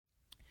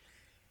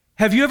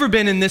Have you ever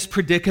been in this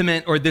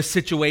predicament or this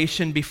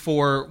situation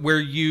before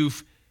where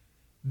you've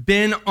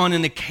been on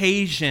an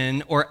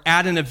occasion or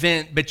at an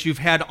event, but you've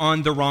had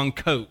on the wrong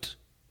coat?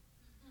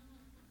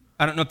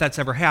 I don't know if that's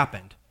ever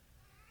happened.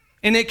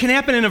 And it can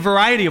happen in a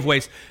variety of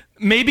ways.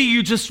 Maybe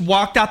you just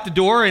walked out the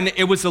door and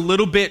it was a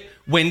little bit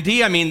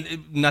windy. I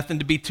mean, nothing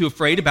to be too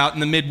afraid about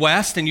in the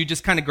Midwest, and you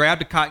just kind of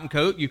grabbed a cotton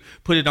coat, you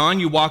put it on,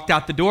 you walked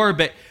out the door,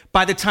 but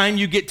by the time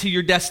you get to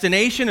your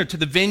destination or to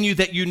the venue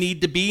that you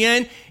need to be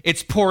in,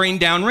 it's pouring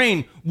down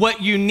rain.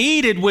 What you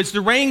needed was the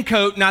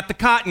raincoat, not the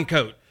cotton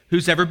coat.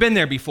 Who's ever been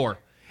there before?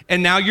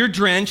 And now you're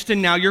drenched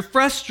and now you're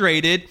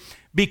frustrated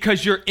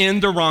because you're in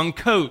the wrong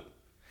coat.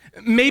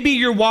 Maybe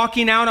you're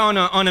walking out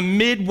on a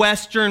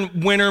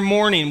Midwestern winter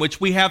morning, which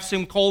we have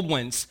some cold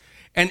winds,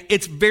 and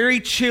it's very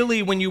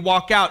chilly when you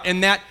walk out,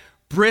 and that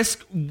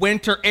brisk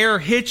winter air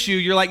hits you.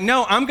 You're like,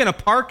 no, I'm going to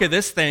parka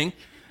this thing.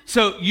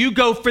 So you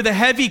go for the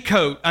heavy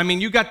coat. I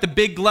mean, you got the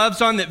big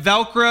gloves on that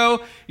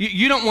Velcro.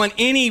 You don't want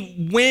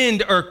any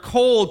wind or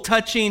cold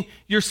touching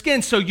your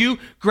skin, so you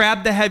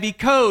grab the heavy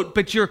coat,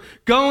 but you're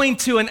going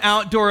to an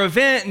outdoor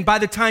event, and by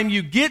the time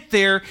you get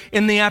there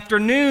in the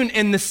afternoon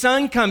and the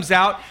sun comes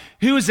out,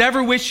 who's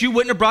ever wished you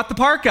wouldn't have brought the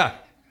parka?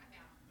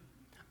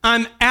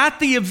 I'm at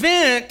the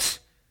event,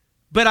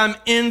 but I'm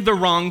in the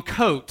wrong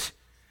coat.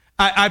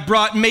 I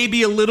brought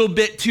maybe a little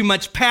bit too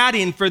much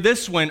padding for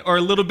this one or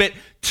a little bit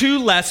too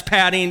less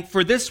padding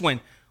for this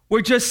one. We're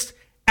just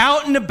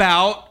out and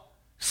about,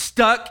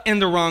 stuck in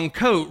the wrong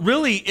coat.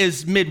 Really,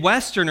 as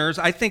Midwesterners,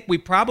 I think we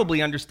probably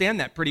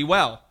understand that pretty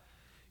well.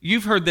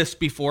 You've heard this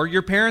before.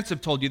 Your parents have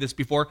told you this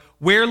before.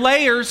 Wear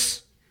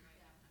layers.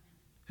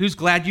 Who's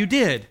glad you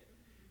did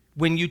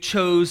when you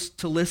chose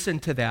to listen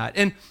to that?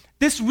 And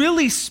this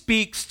really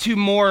speaks to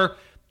more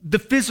the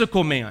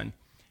physical man,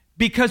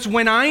 because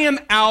when I am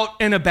out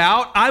and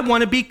about, I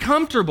want to be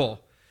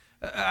comfortable.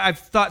 I've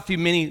thought through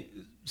many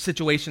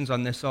situations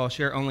on this, so I'll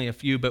share only a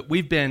few, but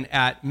we've been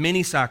at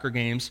many soccer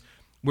games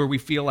where we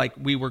feel like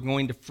we were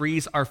going to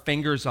freeze our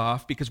fingers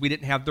off because we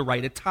didn't have the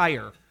right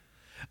attire.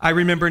 I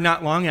remember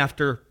not long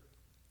after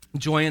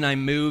Joy and I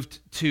moved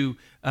to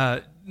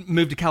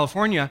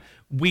California,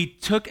 we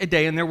took a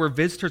day, and there were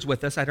visitors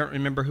with us. I don't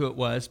remember who it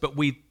was, but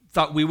we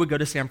thought we would go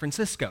to San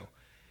Francisco.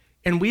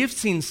 And we have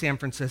seen San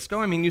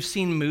Francisco. I mean, you've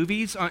seen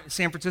movies on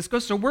San Francisco,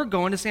 so we're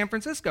going to San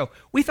Francisco.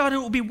 We thought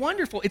it would be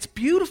wonderful. It's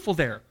beautiful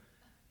there.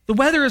 The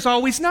weather is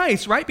always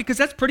nice, right? Because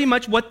that's pretty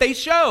much what they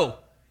show.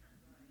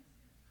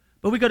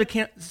 But we go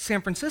to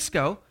San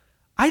Francisco.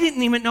 I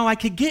didn't even know I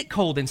could get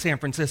cold in San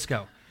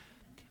Francisco.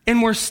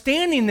 And we're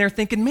standing there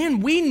thinking,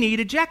 man, we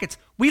needed jackets.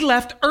 We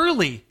left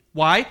early.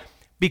 Why?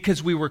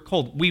 Because we were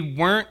cold. We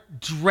weren't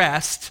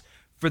dressed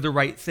for the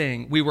right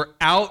thing. We were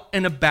out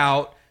and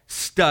about,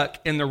 stuck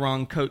in the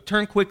wrong coat.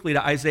 Turn quickly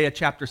to Isaiah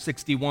chapter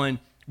 61.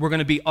 We're going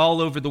to be all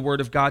over the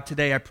Word of God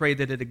today. I pray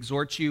that it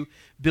exhorts you,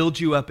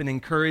 builds you up, and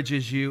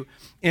encourages you.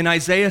 In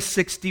Isaiah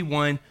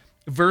 61,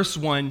 verse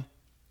 1,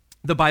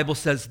 the Bible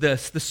says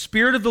this: "The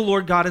Spirit of the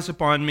Lord God is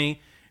upon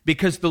me,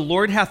 because the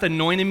Lord hath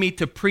anointed me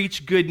to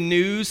preach good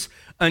news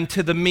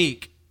unto the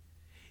meek.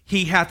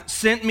 He hath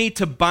sent me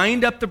to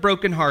bind up the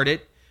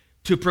brokenhearted,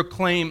 to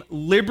proclaim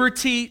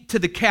liberty to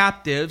the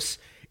captives,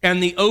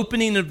 and the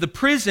opening of the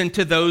prison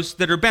to those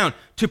that are bound,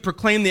 to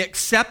proclaim the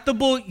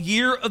acceptable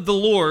year of the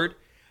Lord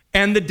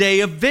and the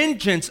day of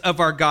vengeance of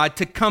our God,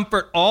 to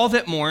comfort all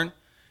that mourn,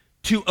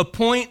 to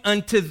appoint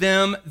unto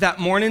them that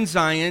mourn in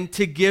Zion,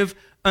 to give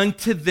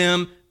unto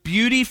them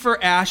beauty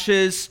for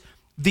ashes,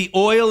 the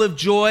oil of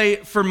joy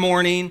for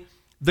mourning,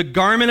 the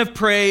garment of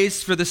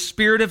praise for the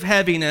spirit of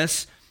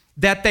heaviness,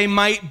 that they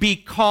might be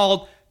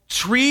called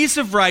trees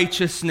of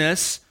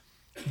righteousness,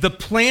 the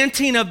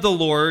planting of the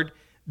Lord,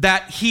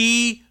 that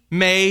he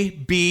may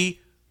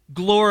be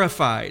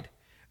glorified."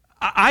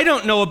 I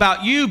don't know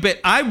about you,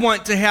 but I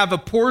want to have a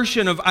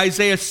portion of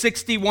Isaiah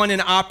 61 in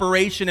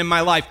operation in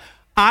my life.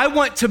 I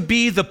want to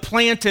be the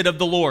planted of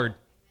the Lord.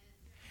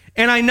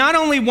 And I not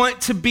only want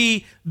to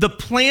be the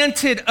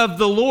planted of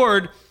the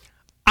Lord,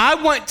 I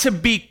want to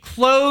be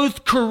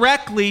clothed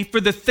correctly for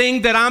the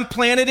thing that I'm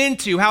planted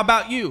into. How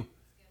about you?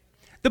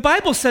 The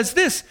Bible says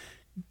this: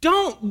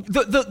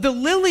 the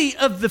lily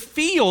of the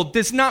field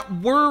does not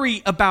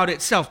worry about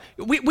itself.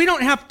 We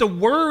don't have to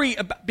worry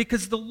about,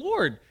 because the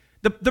Lord,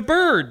 the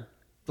bird,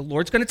 the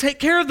Lord's going to take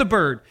care of the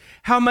bird.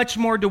 How much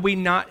more do we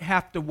not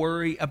have to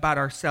worry about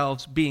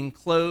ourselves being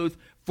clothed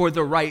for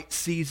the right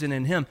season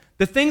in him?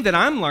 The thing that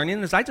I'm learning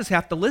is I just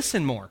have to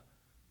listen more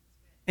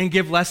and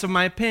give less of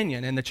my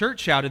opinion. And the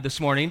church shouted this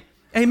morning,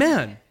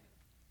 amen.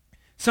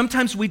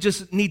 Sometimes we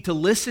just need to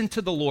listen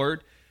to the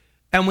Lord,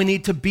 and we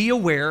need to be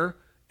aware,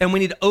 and we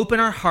need to open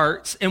our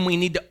hearts, and we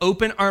need to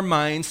open our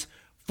minds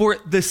for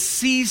the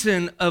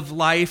season of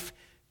life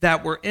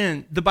that we're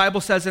in. The Bible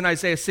says in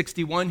Isaiah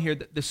 61 here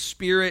that the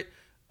Spirit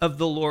of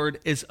the Lord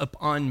is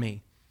upon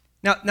me.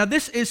 Now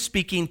this is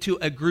speaking to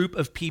a group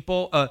of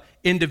people, an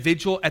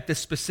individual at this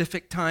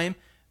specific time,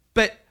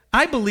 but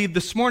I believe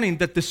this morning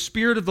that the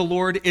Spirit of the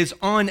Lord is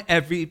on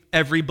every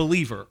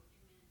believer.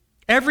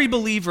 Every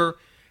believer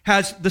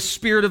has the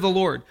Spirit of the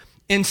Lord.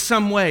 in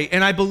some way.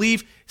 And I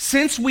believe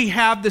since we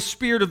have the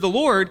Spirit of the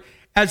Lord,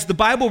 as the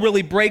Bible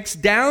really breaks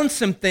down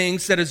some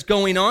things that is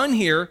going on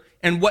here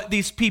and what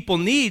these people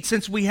need,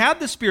 since we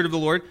have the Spirit of the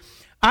Lord,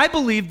 I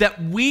believe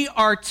that we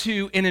are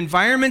to, in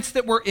environments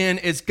that we're in,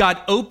 as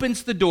God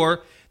opens the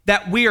door,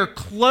 that we are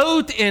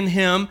clothed in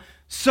Him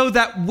so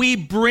that we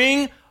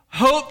bring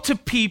hope to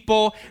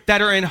people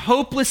that are in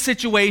hopeless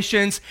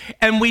situations,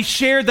 and we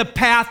share the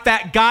path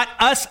that got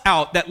us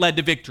out that led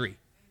to victory.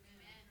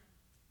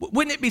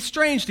 Wouldn't it be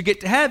strange to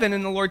get to heaven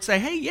and the Lord say,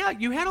 hey, yeah,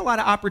 you had a lot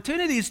of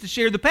opportunities to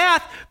share the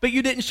path, but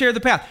you didn't share the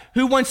path.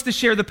 Who wants to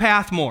share the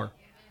path more?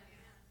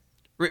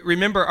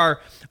 Remember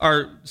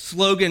our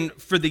slogan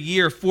for the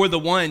year, For the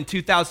One,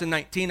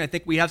 2019. I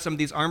think we have some of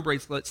these arm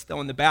bracelets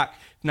still in the back.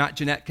 If not,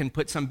 Jeanette can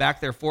put some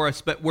back there for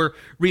us. But we're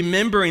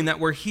remembering that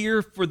we're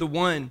here for the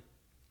one.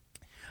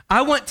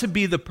 I want to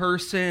be the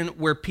person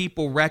where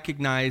people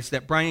recognize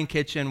that Brian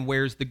Kitchen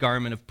wears the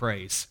garment of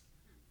praise.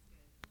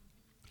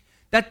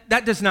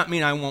 That does not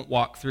mean I won't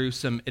walk through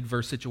some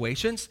adverse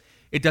situations.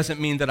 It doesn't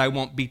mean that I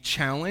won't be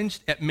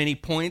challenged at many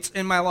points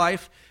in my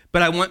life,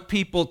 but I want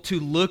people to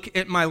look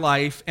at my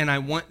life and I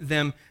want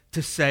them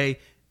to say,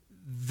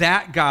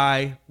 that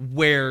guy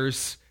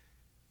wears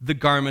the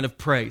garment of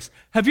praise.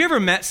 Have you ever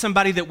met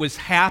somebody that was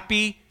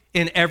happy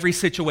in every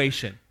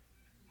situation?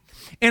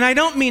 And I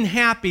don't mean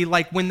happy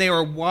like when they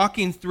were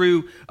walking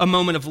through a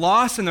moment of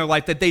loss in their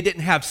life, that they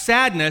didn't have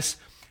sadness,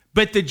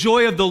 but the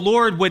joy of the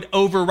Lord would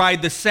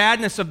override the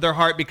sadness of their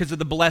heart because of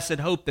the blessed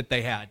hope that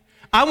they had.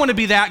 I want to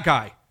be that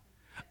guy.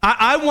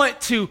 I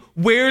want to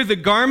wear the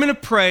garment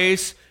of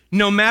praise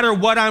no matter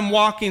what I'm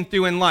walking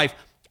through in life.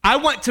 I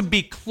want to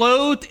be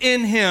clothed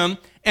in Him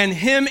and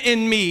Him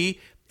in me,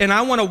 and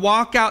I want to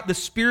walk out the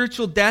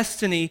spiritual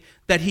destiny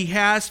that He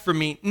has for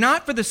me,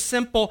 not for the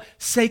simple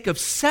sake of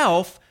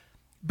self,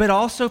 but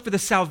also for the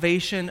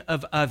salvation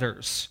of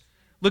others.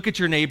 Look at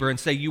your neighbor and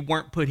say, you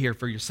weren't put here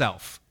for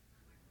yourself.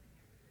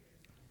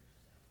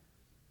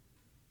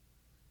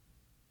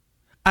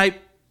 I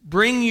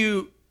bring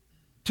you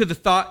to the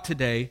thought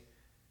today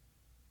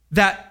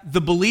that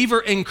the believer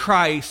in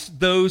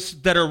Christ,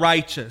 those that are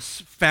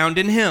righteous, found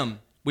in Him,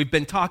 we've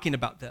been talking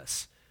about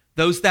this,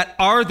 those that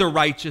are the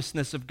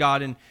righteousness of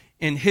God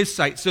in His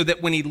sight, so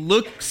that when He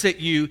looks at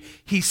you,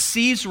 He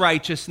sees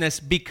righteousness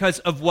because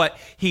of what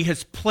He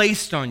has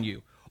placed on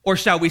you, or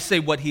shall we say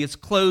what He has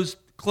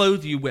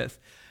clothed you with.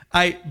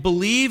 I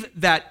believe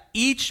that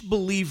each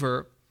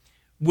believer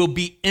will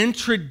be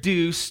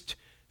introduced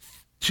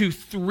to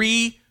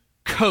 3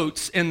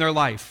 coats in their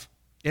life.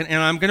 And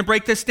I'm going to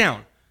break this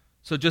down.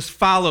 So just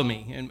follow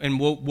me, and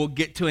we'll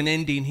get to an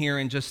ending here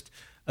in just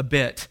a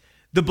bit.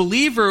 The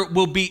believer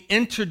will be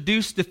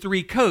introduced to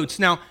 3 coats.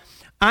 Now,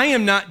 I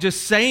am not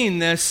just saying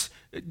this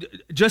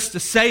just to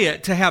say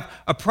it, to have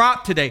a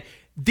prop today.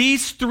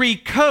 These 3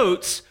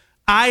 coats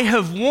I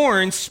have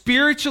worn,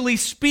 spiritually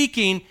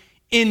speaking,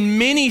 in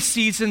many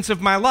seasons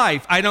of my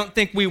life. I don't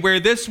think we wear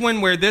this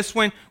one, wear this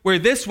one, wear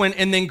this one,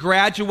 and then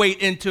graduate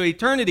into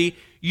eternity.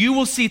 You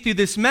will see through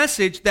this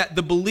message that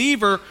the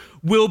believer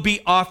will be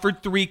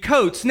offered 3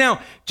 coats.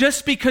 Now,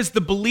 just because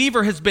the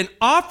believer has been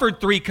offered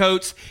 3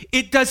 coats,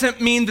 it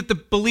doesn't mean that the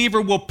believer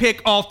will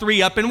pick all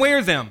 3 up and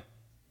wear them.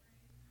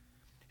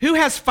 Who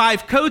has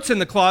 5 coats in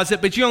the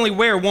closet, but you only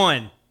wear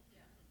 1?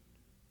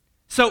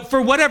 So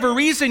for whatever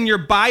reason,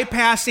 you're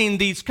bypassing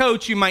these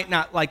coats. You might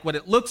not like what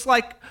it looks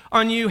like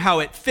on you, how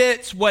it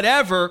fits,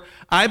 whatever.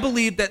 I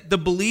believe that the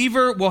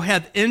believer will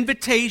have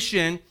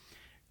invitation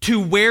to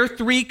wear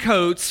 3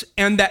 coats,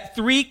 and that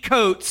 3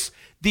 coats,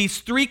 these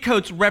 3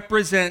 coats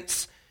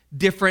represents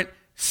different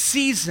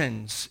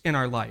seasons in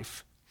our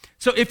life.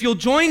 So if you'll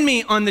join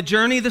me on the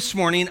journey this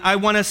morning, I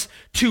want us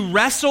to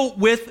wrestle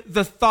with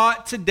the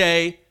thought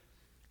today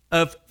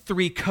of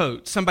 3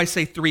 coats. Somebody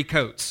say 3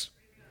 coats.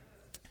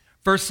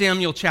 1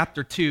 Samuel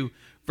chapter 2,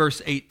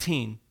 verse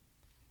 18.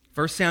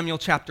 1 Samuel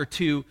chapter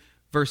 2,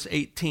 verse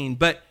 18.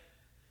 But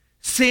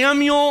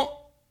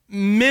Samuel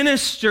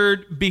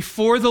ministered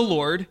before the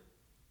Lord,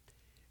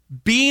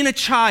 being a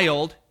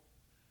child,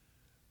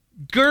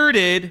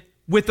 girded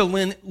with a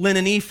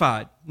linen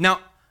ephod.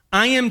 Now,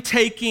 I am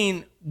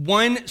taking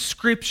one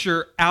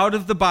scripture out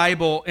of the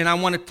Bible, and I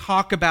want to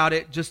talk about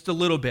it just a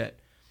little bit.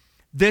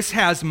 This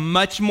has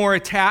much more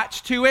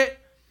attached to it,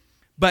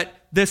 but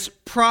this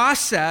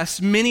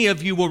process, many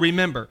of you will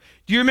remember.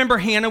 Do you remember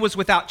Hannah was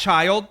without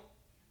child?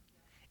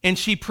 And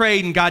she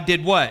prayed, and God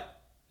did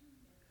what?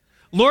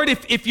 Lord,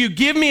 if you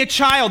give me a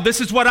child,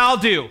 this is what I'll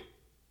do.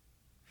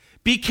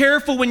 Be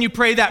careful when you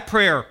pray that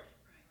prayer.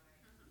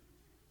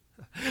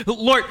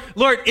 Lord,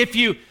 if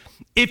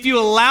you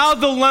allow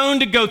the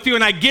loan to go through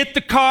and I get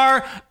the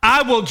car,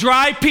 I will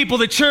drive people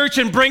to church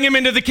and bring them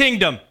into the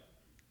kingdom.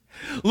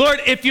 Lord,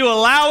 if you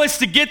allow us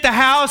to get the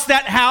house,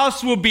 that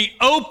house will be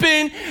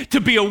open to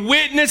be a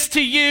witness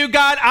to you,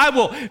 God. I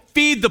will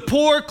feed the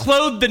poor,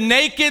 clothe the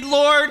naked,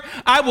 Lord.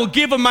 I will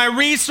give them my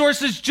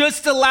resources.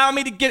 Just allow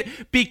me to get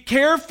it. Be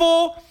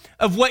careful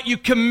of what you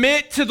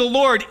commit to the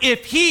Lord.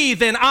 If He,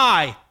 then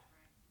I.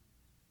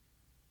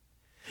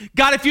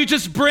 God, if you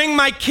just bring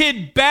my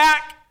kid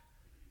back,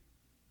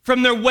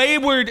 from their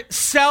wayward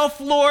self,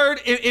 Lord.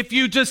 If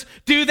you just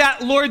do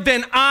that, Lord,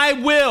 then I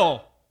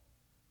will.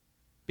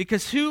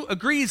 Because who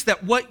agrees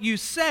that what you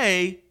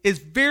say is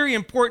very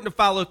important to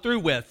follow through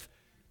with,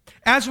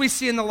 as we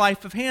see in the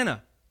life of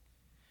Hannah.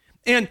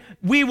 And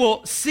we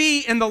will see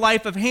in the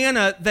life of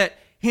Hannah that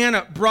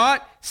Hannah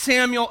brought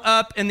Samuel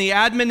up in the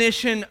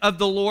admonition of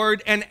the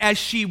Lord, and as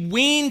she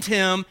weaned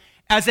him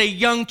as a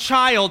young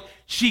child,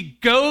 she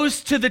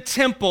goes to the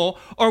temple,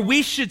 or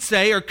we should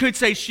say, or could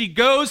say, she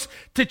goes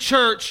to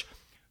church,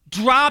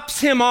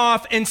 drops him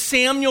off, and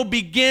Samuel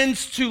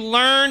begins to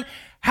learn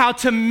how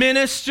to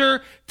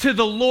minister to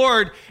the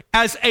Lord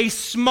as a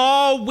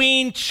small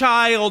weaned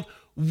child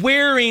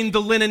wearing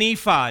the linen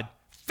ephod.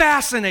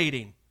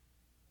 Fascinating.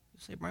 You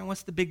say, Brian,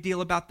 what's the big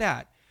deal about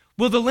that?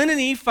 Well, the linen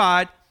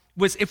ephod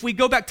was, if we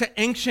go back to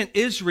ancient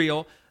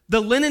Israel, the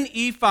linen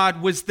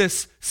ephod was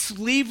this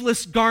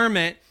sleeveless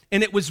garment,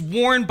 and it was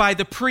worn by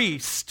the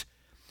priest.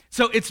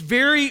 So it's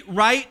very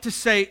right to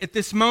say at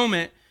this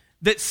moment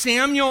that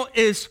Samuel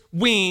is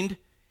weaned,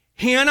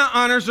 Hannah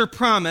honors her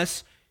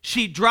promise,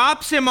 she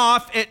drops him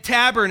off at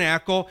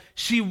tabernacle,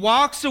 she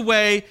walks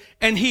away,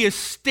 and he is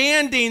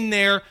standing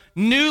there,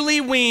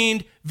 newly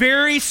weaned,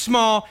 very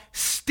small,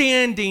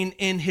 standing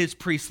in his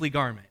priestly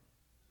garment.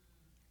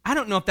 I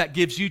don't know if that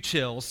gives you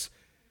chills,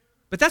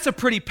 but that's a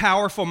pretty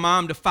powerful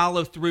mom to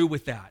follow through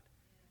with that.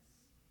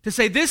 To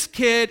say, this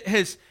kid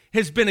has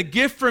been a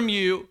gift from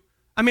you.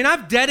 I mean,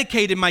 I've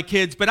dedicated my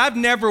kids, but I've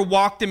never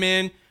walked them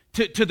in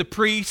to the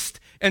priest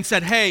and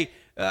said, hey,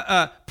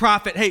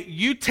 prophet, hey,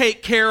 you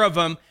take care of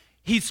him.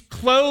 He's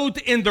clothed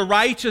in the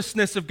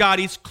righteousness of God.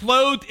 He's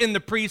clothed in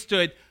the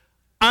priesthood.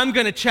 I'm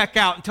going to check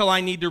out until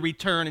I need to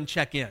return and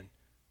check in.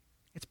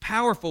 It's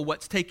powerful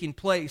what's taking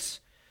place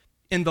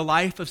in the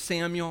life of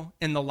Samuel,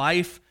 in the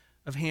life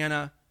of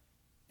Hannah,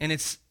 and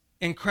it's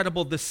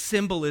incredible the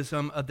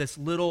symbolism of this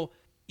little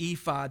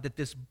ephod that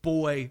this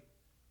boy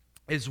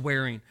is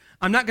wearing.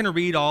 I'm not going to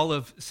read all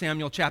of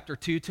Samuel chapter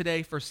 2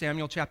 today, 1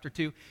 Samuel chapter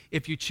 2.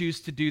 If you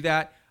choose to do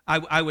that,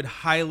 I would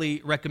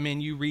highly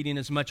recommend you reading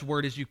as much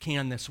word as you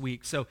can this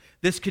week. So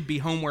this could be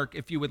homework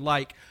if you would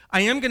like.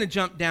 I am going to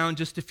jump down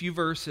just a few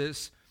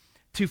verses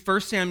to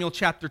 1 Samuel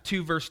chapter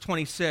 2, verse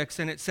 26,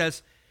 and it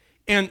says,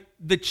 and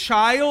the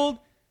child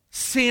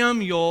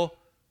Samuel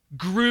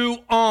grew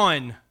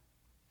on.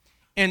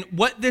 And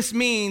what this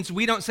means,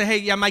 we don't say, hey,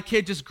 yeah, my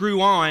kid just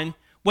grew on.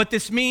 What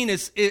this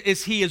means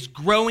is he is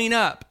growing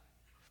up.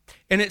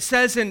 And it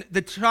says in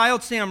the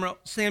child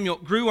Samuel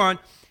grew on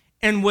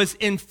and was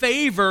in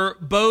favor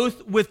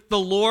both with the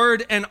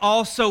Lord and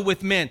also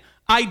with men.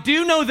 I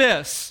do know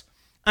this.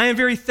 I am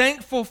very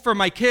thankful for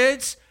my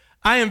kids.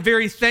 I am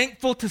very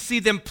thankful to see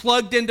them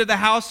plugged into the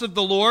house of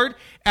the Lord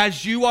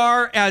as you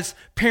are as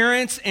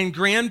parents and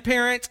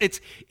grandparents.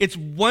 It's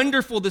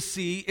wonderful to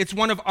see. It's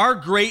one of our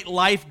great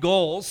life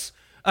goals,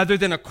 other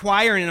than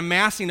acquiring and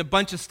amassing a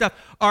bunch of stuff,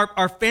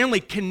 our family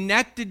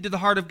connected to the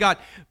heart of God.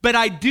 But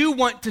I do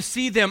want to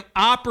see them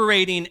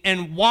operating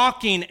and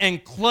walking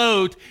and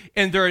clothed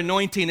in their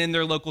anointing in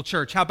their local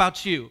church. How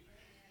about you?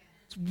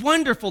 It's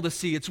wonderful to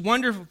see. It's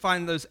wonderful to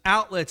find those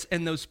outlets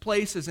and those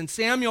places. And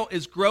Samuel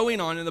is growing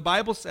on, and the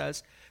Bible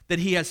says that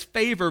he has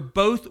favor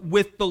both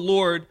with the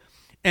Lord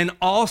and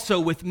also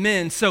with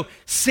men. So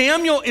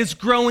Samuel is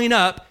growing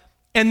up,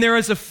 and there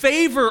is a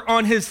favor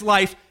on his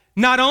life,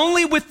 not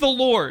only with the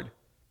Lord.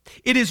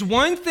 It is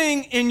one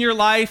thing in your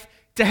life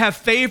to have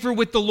favor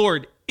with the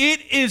Lord. It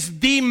is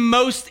the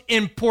most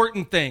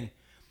important thing.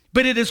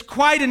 But it is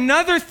quite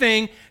another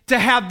thing to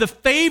have the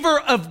favor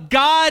of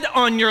God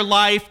on your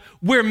life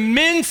where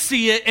men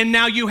see it, and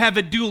now you have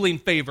a dueling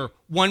favor,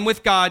 one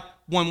with God,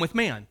 one with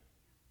man.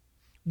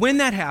 When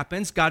that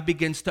happens, God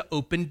begins to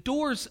open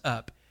doors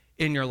up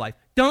in your life.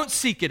 Don't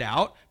seek it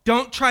out.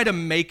 Don't try to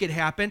make it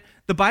happen.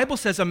 The Bible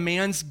says a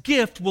man's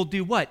gift will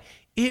do what?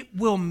 It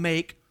will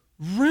make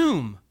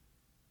room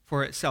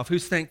for itself.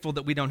 Who's thankful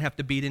that we don't have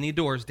to beat any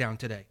doors down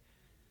today?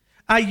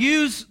 I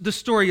use the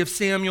story of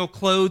Samuel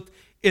clothed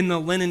in the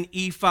linen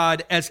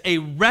ephod as a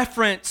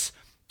reference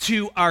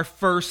to our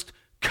first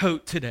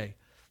coat today.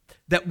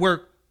 That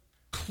we're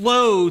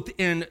clothed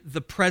in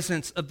the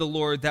presence of the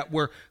Lord, that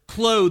we're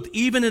clothed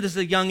even at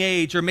a young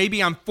age, or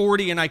maybe I'm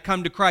 40 and I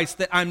come to Christ,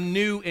 that I'm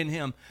new in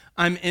Him.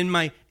 I'm in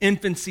my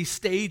infancy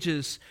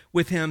stages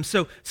with Him.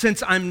 So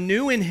since I'm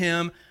new in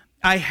Him,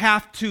 I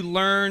have to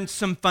learn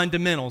some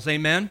fundamentals.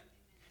 Amen?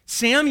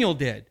 Samuel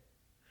did.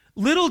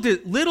 Little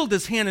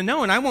does Hannah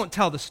know, and I won't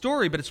tell the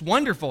story, but it's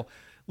wonderful.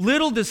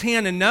 Little does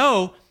Hannah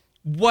know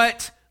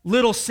what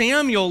little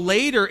Samuel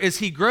later, as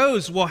he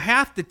grows, will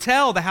have to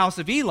tell the house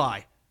of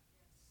Eli.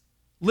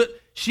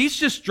 She's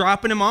just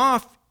dropping him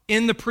off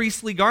in the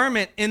priestly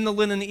garment, in the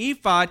linen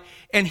ephod,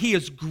 and he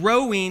is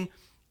growing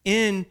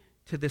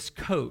into this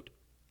coat.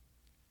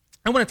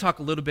 I want to talk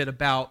a little bit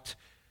about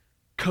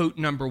coat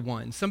number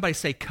one. Somebody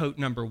say coat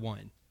number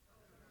one.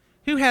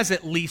 Who has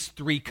at least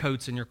 3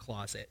 coats in your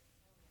closet?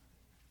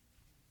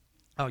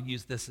 I'll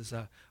use this as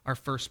our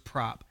first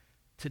prop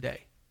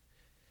today.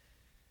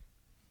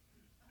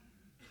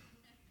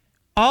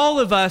 All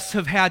of us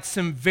have had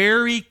some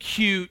very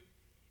cute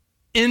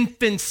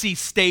infancy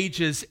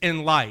stages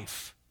in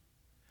life.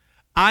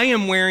 I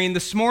am wearing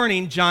this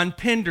morning John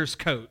Pender's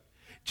coat.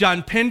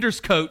 John Pender's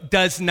coat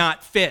does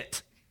not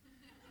fit.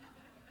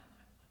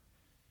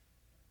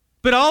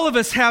 But all of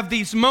us have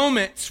these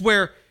moments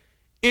where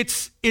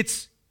it's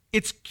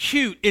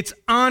cute, it's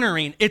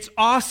honoring, it's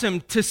awesome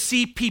to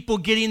see people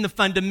getting the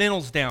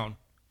fundamentals down.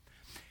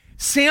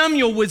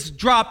 Samuel was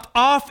dropped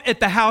off at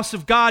the house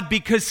of God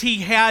because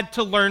he had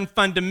to learn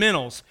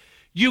fundamentals.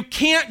 You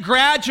can't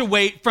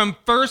graduate from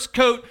first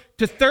coat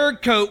to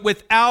third coat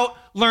without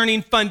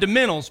learning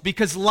fundamentals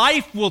because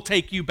life will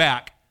take you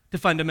back to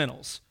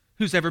fundamentals.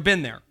 Who's ever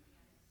been there?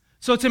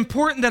 So it's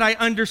important that I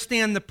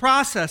understand the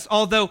process,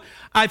 although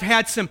I've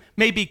had some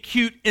maybe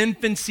cute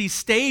infancy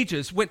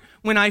stages.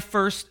 When I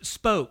first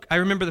spoke, I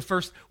remember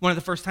one of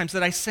the first times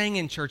that I sang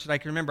in church that I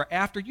can remember.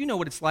 After, you know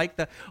what it's like,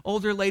 the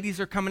older ladies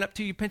are coming up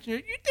to you, pinching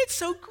you did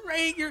so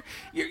great,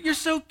 you're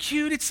so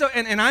cute, it's so,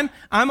 and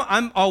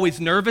I'm always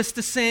nervous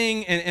to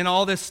sing and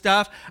all this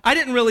stuff. I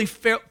didn't really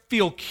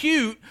feel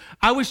cute.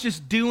 I was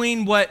just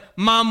doing what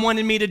Mom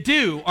wanted me to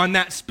do on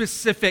that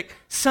specific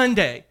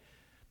Sunday.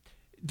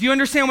 Do you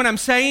understand what I'm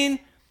saying?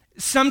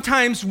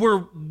 Sometimes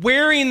we're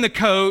wearing the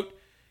coat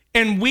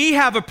and we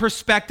have a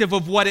perspective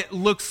of what it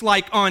looks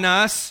like on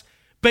us,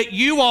 but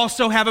you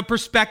also have a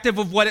perspective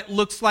of what it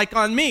looks like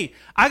on me.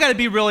 I got to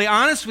be really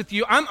honest with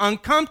you. I'm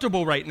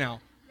uncomfortable right now.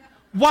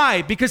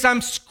 Why? Because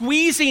I'm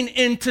squeezing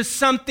into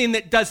something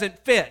that doesn't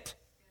fit.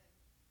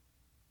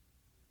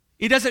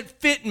 It doesn't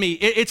fit me.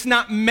 It's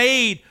not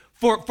made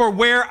for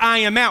where I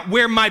am at,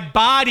 where my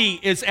body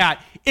is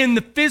at in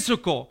the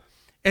physical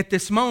at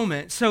this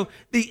moment. So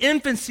the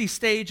infancy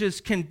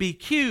stages can be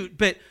cute,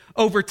 but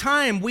over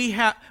time we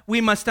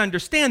must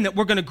understand that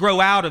we're going to grow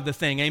out of the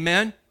thing.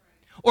 Amen?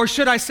 Or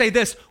should I say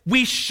this?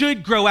 We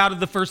should grow out of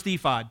the first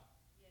ephod.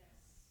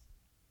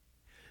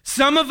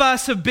 Some of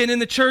us have been in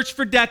the church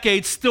for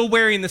decades still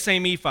wearing the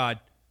same ephod.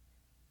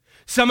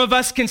 Some of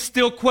us can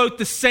still quote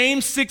the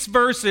same 6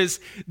 verses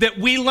that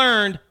we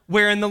learned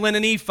wearing the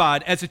linen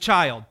ephod as a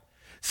child.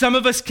 Some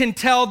of us can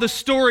tell the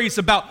stories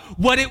about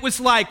what it was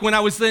like when I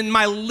was in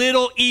my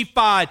little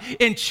ephod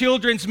in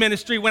children's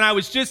ministry when I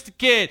was just a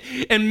kid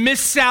and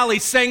Miss Sally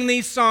sang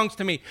these songs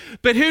to me.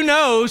 But who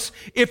knows,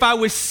 if I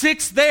was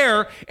 6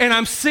 there and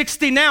I'm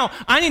 60 now,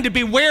 I need to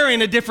be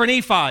wearing a different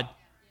ephod.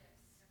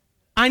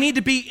 I need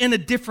to be in a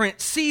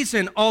different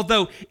season.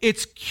 Although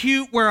it's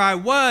cute where I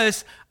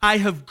was, I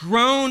have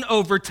grown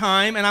over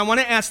time. And I want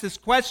to ask this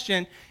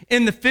question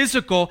in the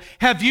physical.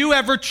 Have you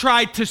ever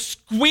tried to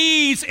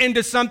squeeze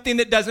into something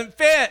that doesn't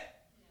fit?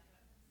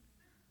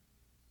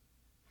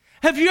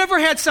 Have you ever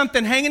had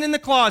something hanging in the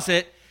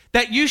closet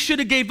that you should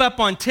have gave up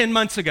on 10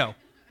 months ago?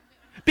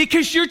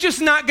 Because you're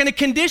just not going to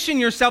condition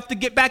yourself to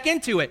get back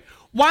into it.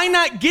 Why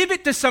not give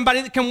it to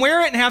somebody that can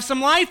wear it and have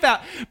some life out?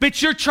 But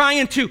you're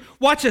trying to,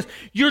 watch this,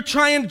 you're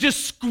trying to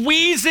just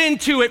squeeze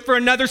into it for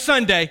another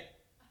Sunday.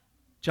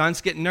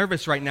 John's getting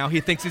nervous right now.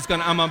 He thinks I'm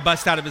going to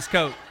bust out of his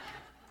coat.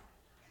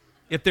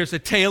 If there's a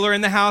tailor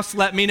in the house,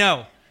 let me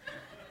know.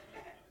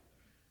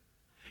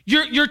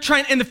 You're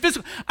trying, in the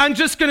physical, I'm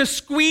just going to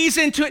squeeze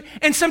into it.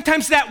 And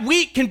sometimes that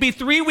week can be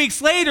 3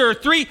 weeks later or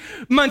 3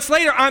 months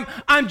later.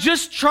 I'm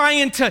just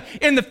trying to,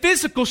 in the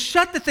physical,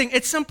 shut the thing.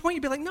 At some point,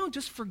 you'd be like, no,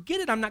 just forget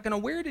it. I'm not going to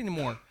wear it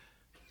anymore.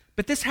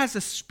 But this has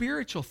a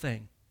spiritual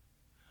thing.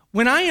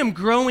 When I am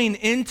growing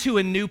into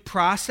a new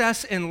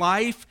process in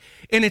life,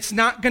 and it's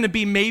not going to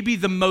be maybe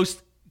the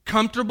most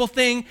comfortable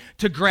thing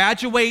to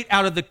graduate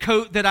out of the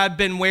coat that I've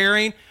been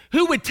wearing,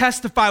 who would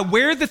testify,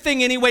 wear the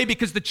thing anyway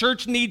because the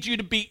church needs you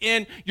to be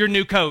in your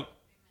new coat?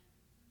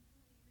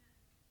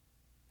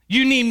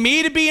 You need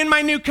me to be in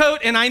my new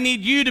coat, and I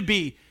need you to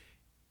be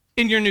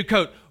in your new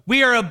coat.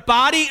 We are a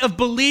body of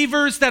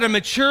believers that are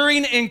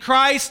maturing in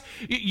Christ.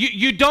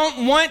 You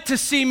don't want to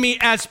see me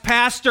as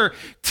pastor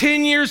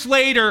 10 years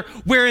later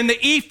wearing the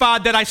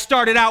ephod that I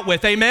started out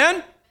with.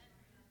 Amen?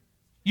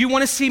 You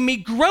want to see me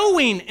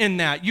growing in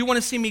that. You want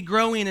to see me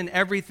growing in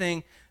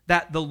everything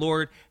that the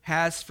Lord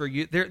has for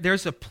you.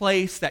 There's a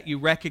place that you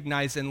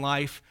recognize in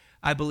life,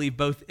 I believe,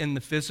 both in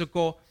the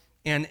physical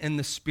and in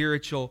the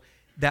spiritual,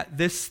 that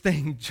this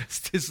thing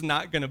just is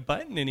not going to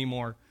button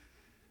anymore.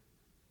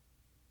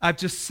 I've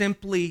just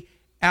simply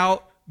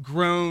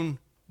outgrown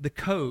the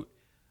coat.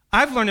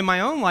 I've learned in my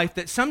own life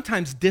that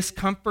sometimes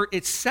discomfort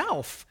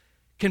itself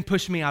can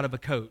push me out of a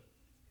coat.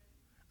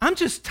 I'm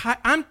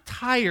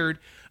tired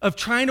of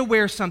trying to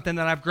wear something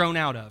that I've grown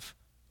out of.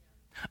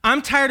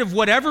 I'm tired of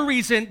whatever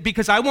reason,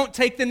 because I won't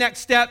take the next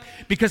step,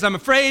 because I'm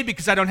afraid,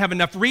 because I don't have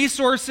enough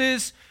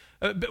resources,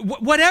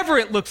 whatever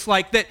it looks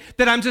like, that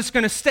I'm just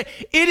going to stay.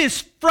 It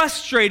is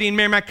frustrating,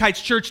 Merrimack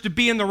Heights Church, to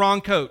be in the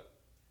wrong coat.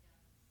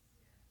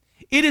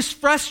 It is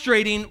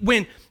frustrating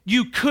when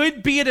you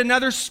could be at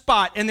another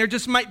spot and there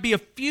just might be a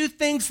few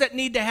things that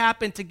need to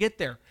happen to get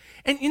there.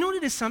 And you know what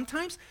it is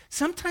sometimes?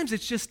 Sometimes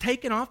it's just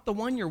taking off the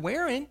one you're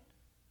wearing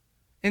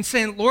and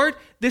saying, Lord,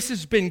 this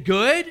has been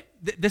good.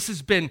 This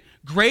has been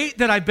great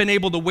that I've been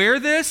able to wear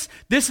this.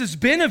 This has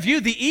been of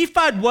you. The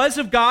ephod was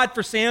of God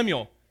for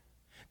Samuel.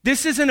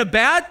 This isn't a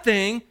bad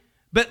thing,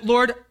 But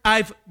Lord,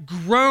 I've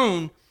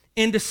grown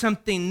into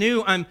something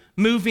new. I'm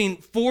moving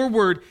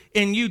forward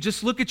in you.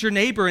 Just look at your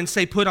neighbor and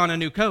say, put on a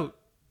new coat.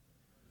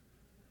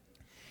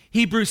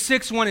 Hebrews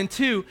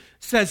 6:1-2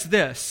 says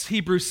this.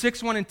 Hebrews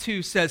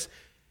 6:1-2 says,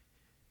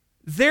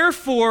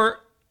 therefore,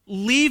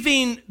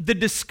 leaving the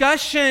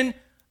discussion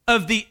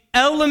of the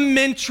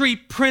elementary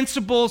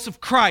principles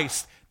of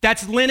Christ,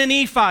 that's linen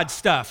ephod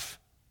stuff.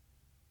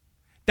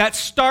 That's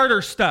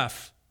starter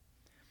stuff.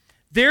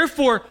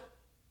 Therefore,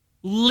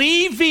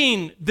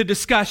 leaving the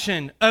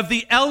discussion of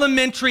the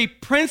elementary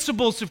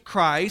principles of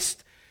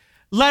Christ,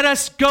 let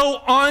us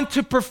go on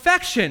to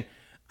perfection.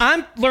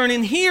 I'm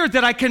learning here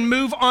that I can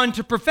move on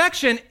to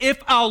perfection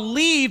if I'll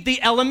leave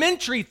the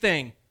elementary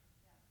thing.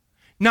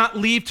 Not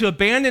leave to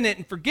abandon it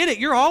and forget it.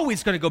 You're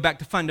always going to go back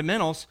to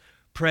fundamentals.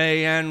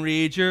 Pray and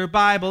read your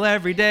Bible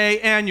every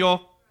day and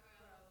you'll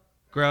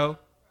grow.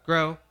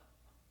 I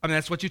mean,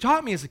 that's what you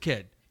taught me as a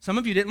kid. Some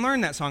of you didn't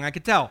learn that song, I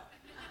could tell.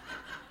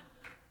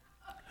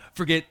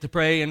 Forget to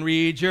pray and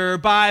read your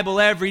Bible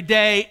every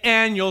day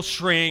and you'll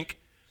shrink.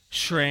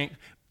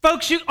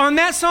 Folks, on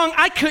that song,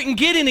 I couldn't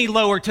get any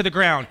lower to the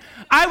ground.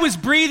 I was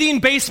breathing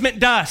basement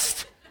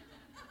dust.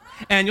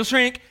 And you'll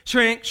shrink,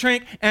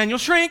 and you'll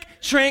shrink.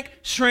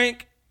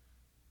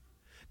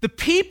 The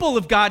people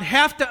of God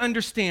have to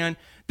understand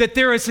that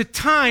there is a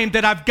time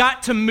that I've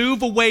got to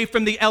move away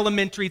from the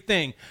elementary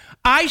thing.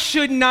 I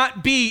should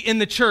not be in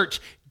the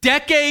church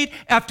decade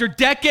after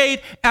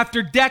decade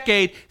after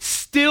decade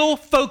still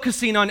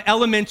focusing on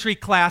elementary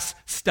class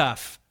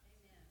stuff.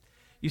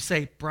 You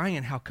say,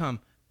 Brian, how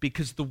come?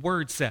 Because the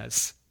word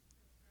says.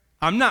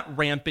 I'm not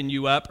ramping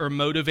you up or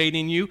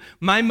motivating you.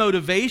 My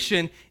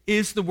motivation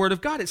is the word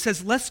of God. It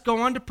says, let's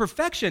go on to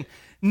perfection,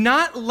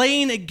 not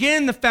laying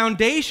again the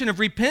foundation of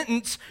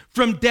repentance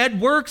from dead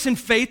works and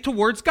faith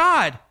towards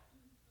God.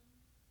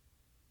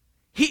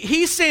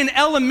 He's saying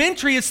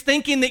elementary is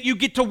thinking that you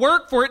get to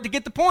work for it to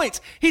get the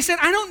points. He said,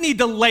 I don't need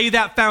to lay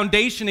that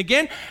foundation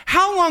again.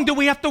 How long do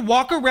we have to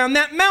walk around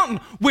that mountain?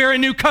 Wear a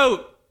new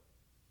coat.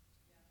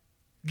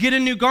 Get a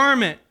new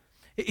garment.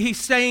 He's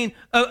saying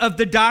of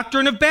the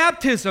doctrine of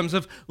baptisms,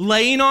 of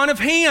laying on of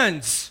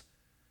hands.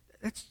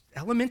 That's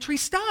elementary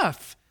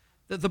stuff.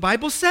 The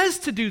Bible says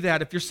to do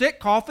that. If you're sick,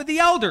 call for the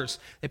elders.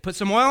 They put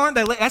some oil on.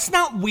 That's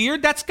not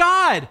weird. That's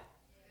God.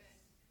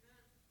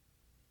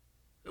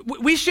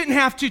 We shouldn't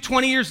have to,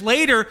 20 years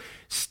later,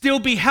 still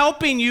be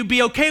helping you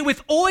be okay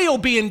with oil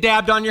being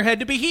dabbed on your head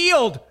to be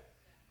healed.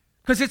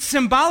 Because it's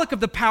symbolic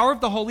of the power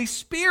of the Holy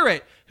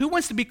Spirit. Who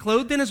wants to be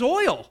clothed in his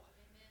oil?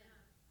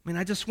 I mean,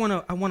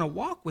 I want to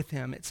walk with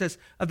him. It says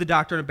of the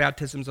doctrine of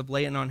baptisms, of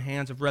laying on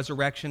hands, of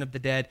resurrection of the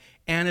dead,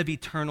 and of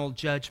eternal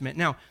judgment.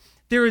 Now,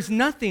 there is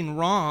nothing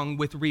wrong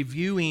with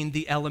reviewing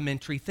the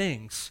elementary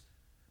things.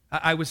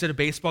 I was at a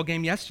baseball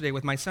game yesterday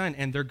with my son,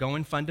 and they're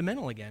going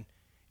fundamental again.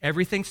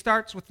 Everything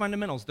starts with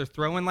fundamentals. They're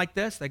throwing like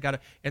this,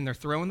 and they're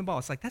throwing the ball.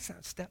 It's like, that's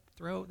not a step,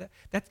 throw.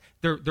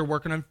 They're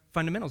working on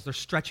fundamentals. They're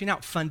stretching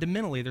out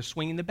fundamentally. They're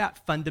swinging the bat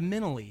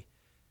fundamentally.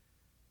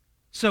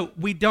 So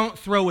we don't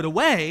throw it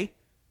away,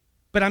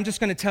 but I'm just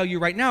going to tell you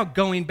right now,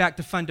 going back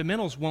to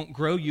fundamentals won't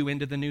grow you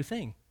into the new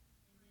thing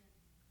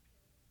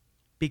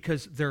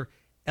because they're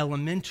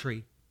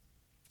elementary.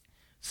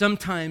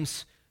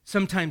 Sometimes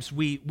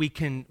we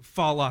can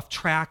fall off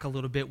track a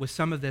little bit with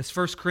some of this.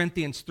 1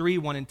 Corinthians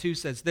 3:1-2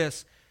 says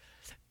this,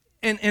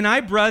 and I,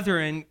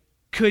 brethren,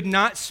 could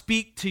not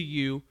speak to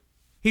you.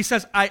 He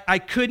says, I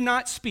could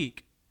not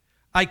speak.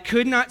 I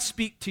could not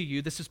speak to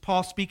you. This is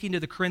Paul speaking to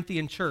the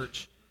Corinthian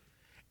church.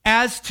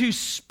 As to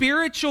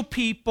spiritual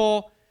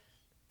people,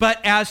 but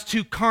as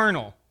to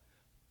carnal.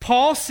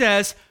 Paul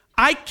says,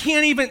 I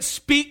can't even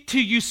speak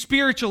to you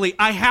spiritually.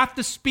 I have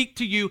to speak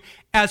to you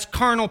as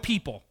carnal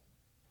people.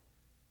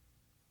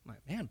 I'm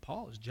like, man,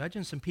 Paul is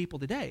judging some people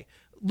today.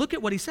 Look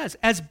at what he says.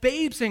 As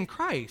babes in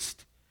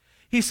Christ.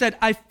 He said,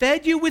 I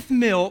fed you with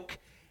milk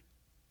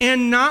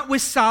and not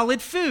with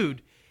solid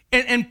food.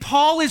 And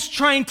Paul is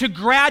trying to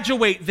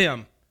graduate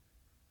them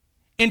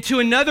into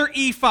another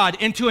ephod,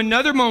 into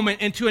another moment,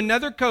 into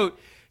another coat.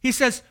 He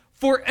says,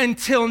 for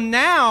until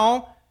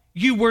now,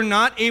 you were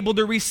not able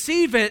to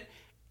receive it,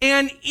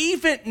 and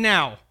even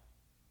now,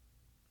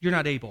 you're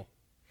not able.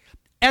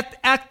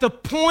 At the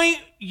point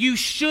you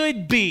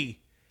should be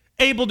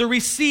able to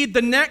receive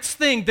the next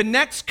thing, the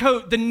next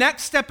coat, the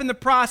next step in the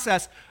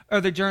process or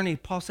the journey,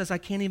 Paul says, I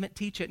can't even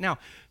teach it now.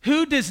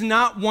 Who does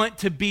not want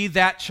to be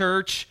that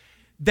church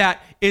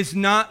that is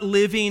not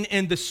living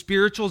in the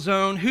spiritual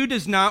zone? Who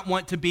does not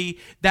want to be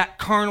that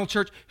carnal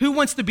church? Who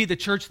wants to be the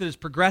church that is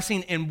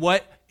progressing in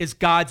what is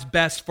God's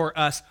best for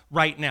us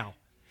right now?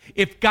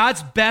 If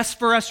God's best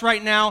for us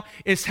right now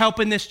is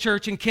helping this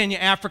church in Kenya,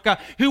 Africa,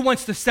 who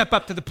wants to step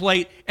up to the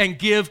plate and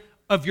give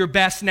of your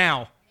best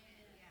now?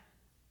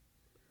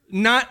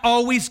 Not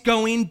always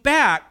going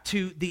back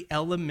to the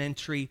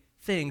elementary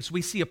things.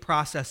 We see a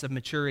process of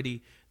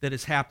maturity that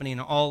is happening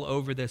all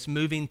over this,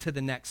 moving to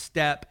the next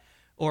step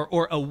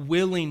or a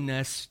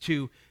willingness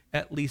to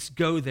at least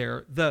go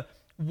there. The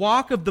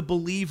walk of the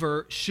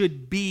believer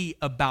should be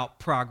about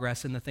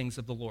progress in the things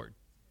of the Lord.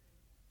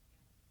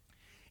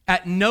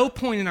 At no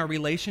point in our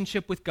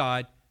relationship with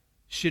God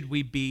should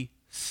we be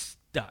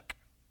stuck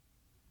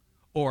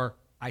or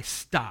I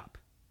stop.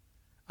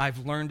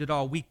 I've learned it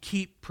all. We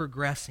keep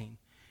progressing.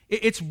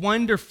 It's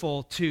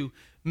wonderful to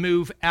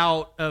move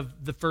out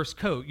of the first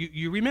coat.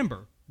 You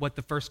remember what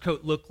the first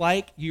coat looked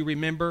like. You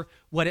remember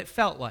what it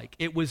felt like.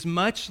 It was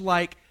much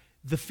like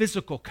the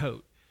physical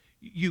coat.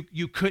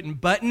 You couldn't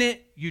button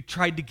it. You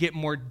tried to get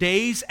more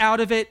days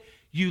out of it.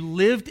 You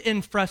lived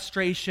in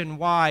frustration.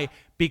 Why?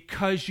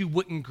 Because you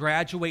wouldn't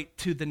graduate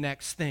to the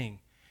next thing.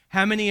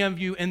 How many of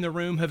you in the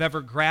room have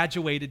ever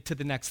graduated to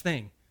the next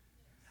thing?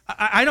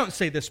 I don't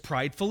say this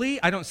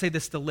pridefully. I don't say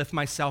this to lift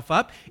myself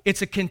up.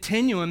 It's a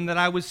continuum that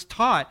I was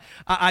taught.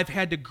 I've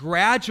had to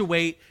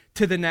graduate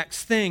to the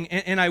next thing.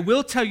 And I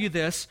will tell you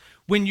this,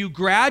 when you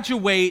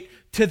graduate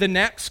to the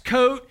next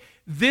coat,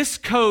 this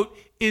coat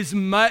is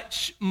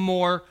much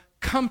more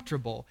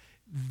comfortable.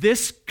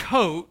 This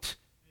coat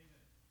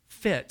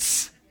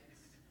fits.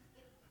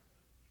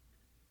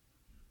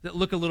 Does it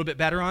look a little bit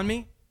better on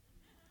me?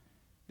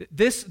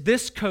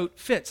 This coat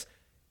fits.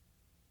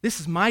 This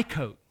is my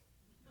coat.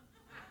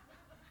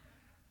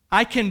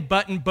 I can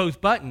button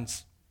both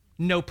buttons,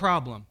 no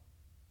problem.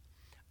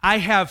 I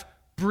have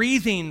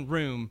breathing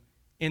room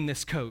in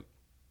this coat.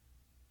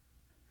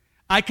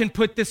 I can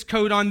put this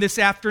coat on this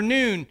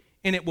afternoon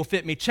and it will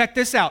fit me. Check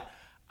this out.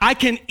 I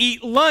can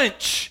eat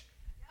lunch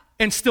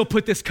and still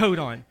put this coat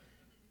on.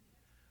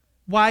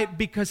 Why?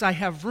 Because I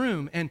have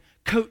room. And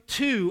coat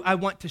 2, I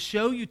want to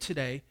show you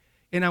today,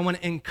 and I want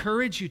to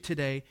encourage you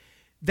today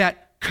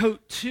that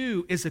coat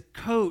 2 is a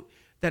coat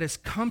that is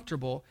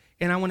comfortable.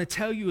 And I want to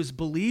tell you as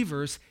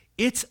believers,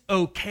 it's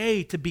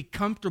okay to be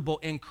comfortable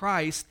in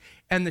Christ.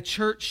 And the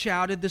church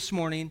shouted this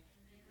morning,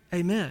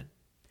 amen.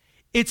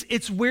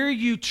 It's where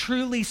you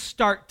truly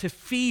start to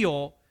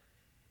feel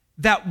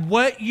that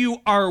what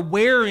you are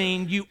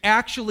wearing, you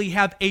actually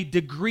have a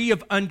degree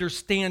of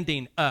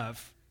understanding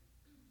of.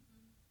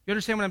 You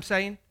understand what I'm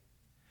saying?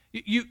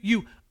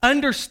 You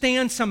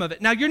understand some of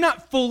it. Now, you're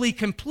not fully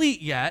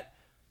complete yet,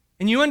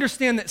 and you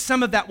understand that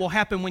some of that will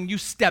happen when you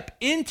step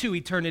into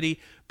eternity,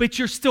 but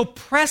you're still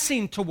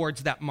pressing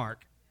towards that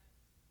mark.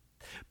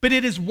 But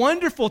it is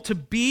wonderful to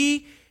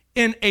be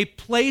in a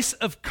place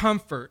of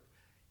comfort,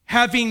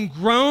 having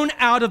grown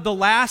out of the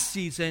last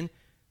season,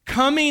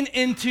 coming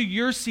into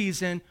your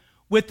season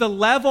with the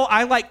level,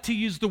 I like to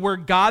use the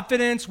word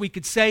confidence. We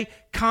could say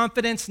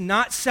confidence,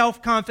 not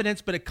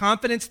self-confidence, but a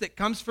confidence that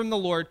comes from the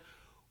Lord,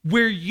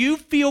 where you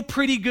feel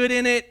pretty good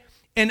in it,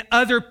 and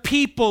other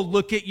people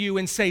look at you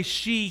and say,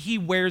 he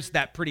wears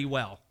that pretty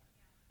well.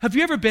 Have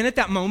you ever been at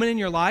that moment in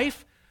your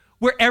life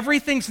where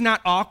everything's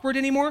not awkward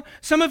anymore?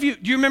 Some of you,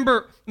 do you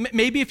remember,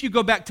 maybe if you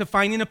go back to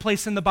finding a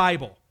place in the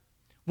Bible,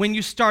 when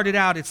you started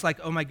out, it's like,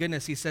 oh my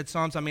goodness, he said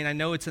Psalms. I mean, I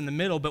know it's in the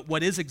middle, but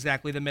what is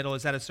exactly the middle?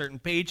 Is that a certain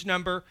page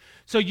number?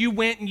 So you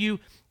went and you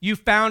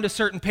found a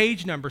certain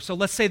page number. So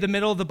let's say the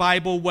middle of the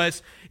Bible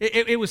was,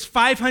 it was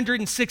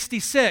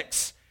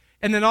 566.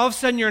 And then all of a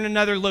sudden you're in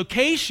another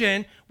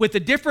location with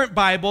a different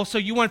Bible. So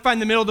you want to find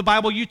the middle of the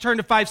Bible, you turn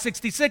to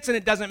 566 and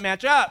it doesn't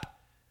match up.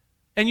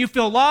 And you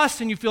feel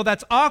lost and you feel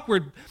that's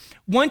awkward.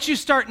 Once you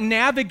start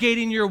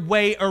navigating your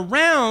way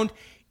around,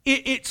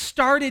 it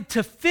started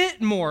to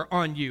fit more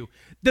on you.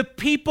 The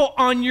people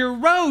on your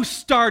row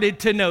started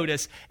to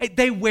notice.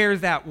 They wear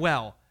that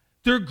well.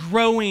 They're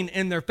growing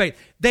in their faith.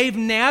 They've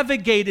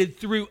navigated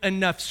through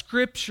enough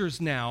scriptures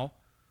now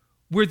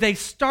where they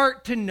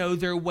start to know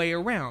their way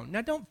around.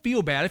 Now, don't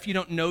feel bad if you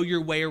don't know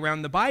your way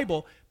around the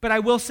Bible, but I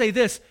will say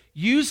this,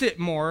 use it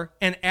more,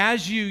 and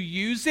as you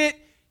use it,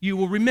 you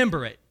will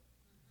remember it.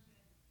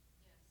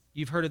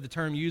 You've heard of the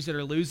term use it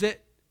or lose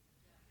it?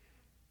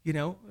 You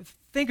know,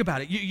 think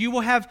about it. You will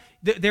have,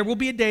 there will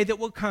be a day that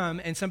will come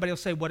and somebody will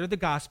say, what are the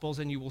Gospels?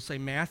 And you will say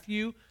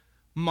Matthew,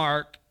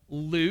 Mark,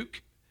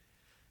 Luke.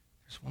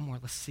 There's one more,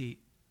 let's see.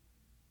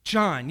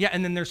 John, yeah,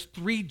 and then there's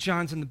 3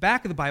 Johns in the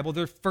back of the Bible.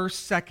 They're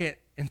 1st, 2nd,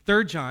 and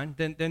 3rd John.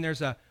 Then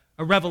there's a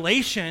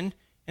Revelation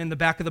in the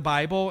back of the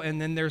Bible,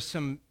 and then there's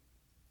some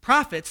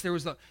prophets.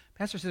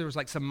 Pastor said there was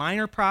like some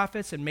minor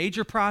prophets and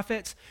major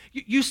prophets.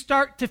 You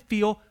start to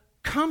feel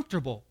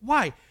comfortable.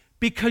 Why?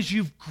 Because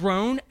you've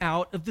grown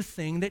out of the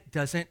thing that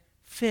doesn't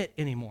fit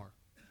anymore.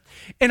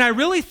 And I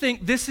really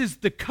think this is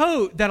the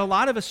coat that a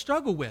lot of us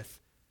struggle with.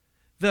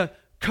 The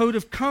coat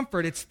of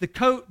comfort. It's the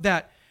coat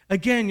that,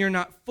 again, you're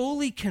not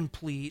fully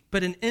complete,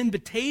 but an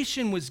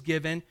invitation was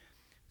given,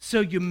 so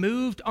you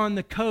moved on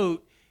the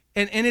coat.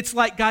 And it's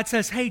like God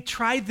says, hey,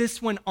 try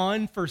this one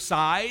on for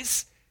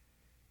size,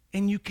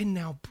 and you can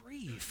now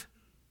breathe.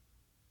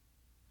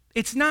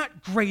 It's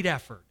not great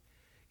effort.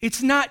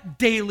 It's not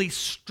daily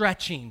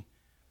stretching.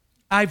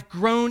 I've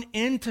grown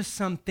into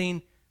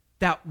something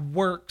that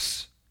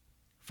works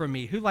for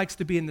me. Who likes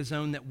to be in the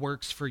zone that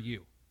works for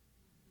you?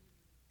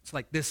 It's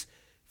like, this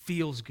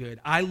feels good.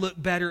 I look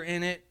better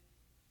in it.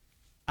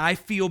 I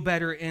feel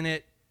better in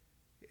it.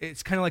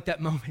 It's kind of like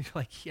that moment, you're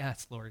like,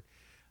 yes, Lord,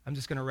 I'm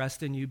just going to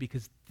rest in you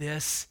because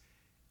this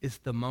is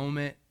the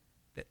moment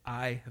that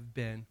I have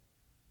been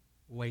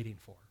waiting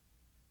for.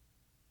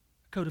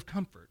 A coat of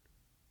comfort.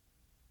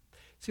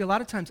 See, a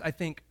lot of times I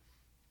think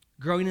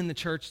growing in the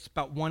church is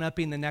about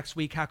one-upping the next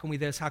week. How can we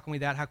this? How can we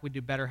that? How can we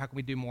do better? How can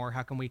we do more?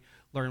 How can we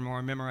learn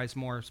more, memorize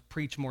more,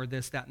 preach more,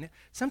 this, that, and that?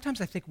 Sometimes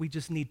I think we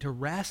just need to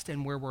rest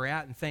in where we're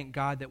at and thank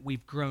God that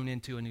we've grown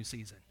into a new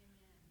season.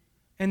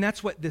 And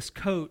that's what this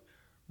coat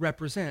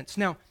represents.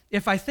 Now,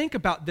 if I think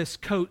about this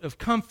coat of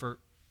comfort,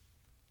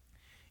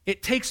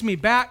 it takes me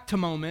back to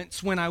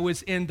moments when I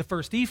was in the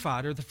first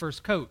ephod, or the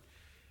first coat.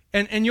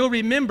 And you'll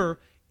remember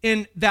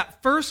in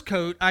that first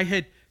coat, I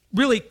had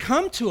really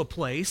come to a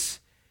place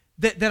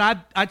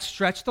that I'd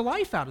stretched the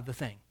life out of the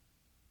thing.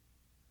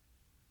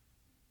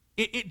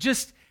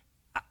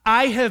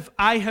 I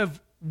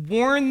have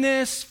worn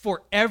this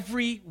for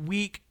every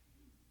week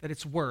that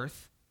it's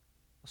worth.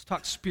 Let's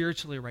talk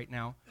spiritually right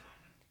now.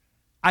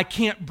 I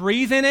can't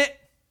breathe in it.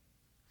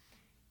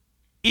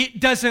 It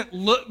doesn't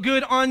look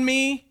good on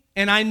me,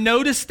 and I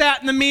notice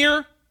that in the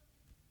mirror.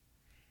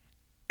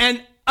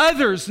 And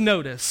others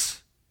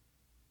notice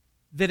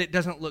that it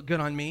doesn't look good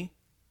on me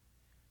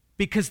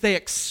because they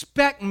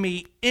expect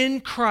me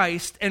in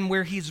Christ and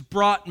where He's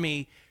brought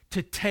me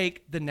to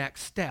take the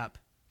next step.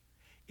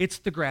 It's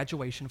the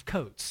graduation of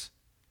coats.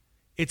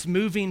 It's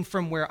moving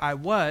from where I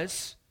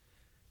was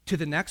to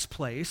the next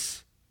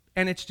place,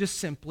 and it's just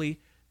simply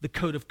the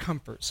coat of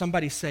comfort.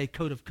 Somebody say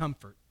coat of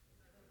comfort.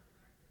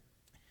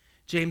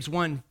 James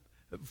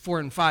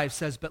 1:4-5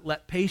 says, "But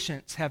let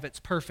patience have its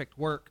perfect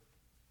work,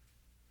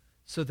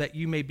 so that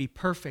you may be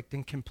perfect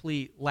and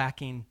complete,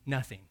 lacking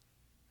nothing."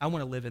 I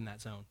want to live in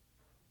that zone.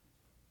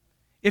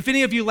 "If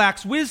any of you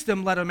lacks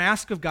wisdom, let him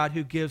ask of God,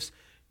 who gives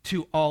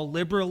to all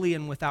liberally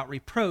and without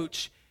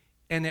reproach,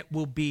 and it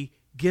will be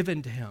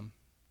given to him."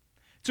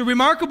 It's a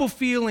remarkable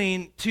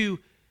feeling to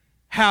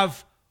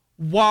have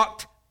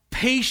walked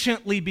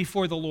patiently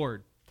before the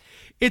Lord.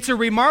 It's a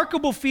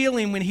remarkable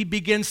feeling when He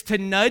begins to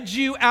nudge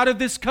you out of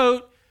this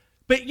coat,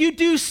 but you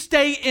do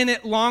stay in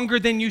it longer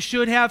than you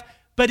should have,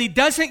 but He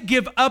doesn't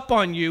give up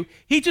on you.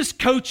 He just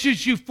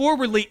coaches you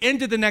forwardly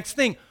into the next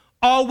thing,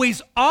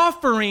 always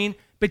offering,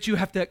 but you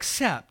have to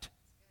accept.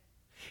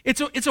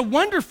 It's a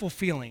wonderful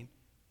feeling.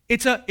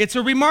 It's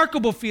a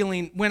remarkable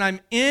feeling when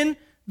I'm in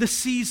the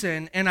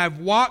season and I've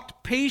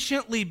walked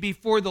patiently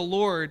before the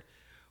Lord,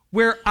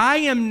 where I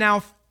am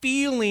now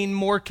feeling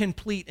more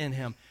complete in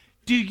Him.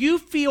 Do you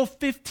feel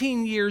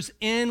 15 years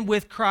in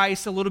with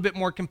Christ a little bit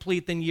more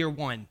complete than year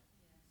one?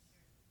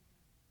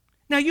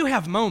 Now, you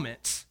have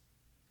moments.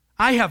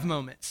 I have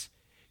moments.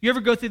 You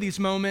ever go through these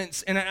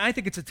moments, and I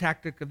think it's a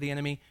tactic of the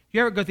enemy.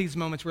 You ever go through these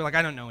moments where you're like,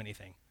 I don't know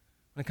anything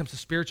when it comes to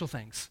spiritual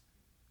things.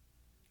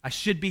 I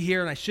should be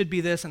here, and I should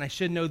be this, and I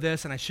should know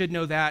this, and I should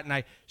know that, and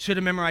I should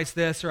have memorized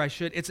this, or I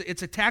should. It's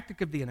a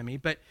tactic of the enemy.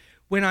 But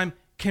when I'm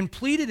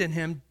completed in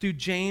Him through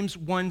James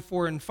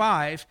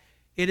 1:4-5,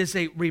 it is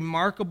a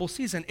remarkable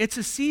season. It's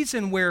a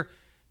season where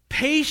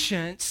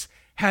patience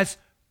has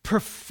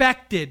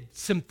perfected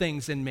some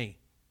things in me.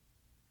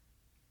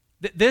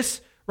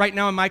 This, right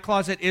now in my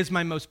closet, is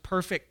my most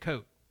perfect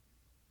coat.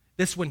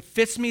 This one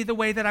fits me the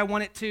way that I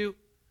want it to.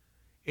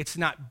 It's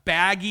not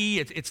baggy.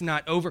 It's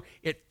not over.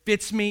 It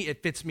fits me.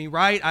 It fits me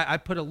right. I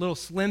put a little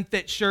slim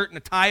fit shirt and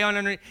a tie on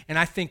underneath, and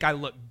I think I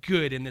look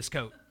good in this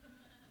coat.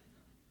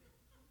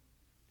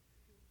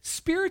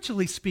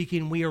 Spiritually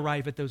speaking, we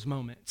arrive at those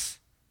moments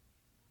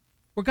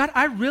where, God,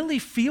 I really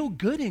feel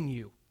good in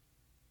you.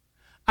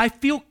 I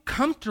feel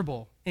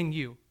comfortable in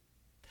you.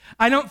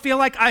 I don't feel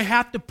like I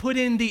have to put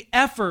in the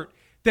effort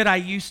that I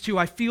used to.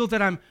 I feel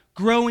that I'm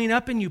growing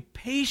up in you.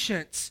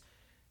 Patience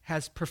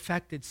has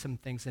perfected some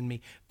things in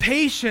me.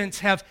 Patience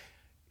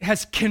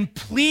has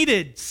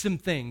completed some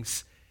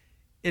things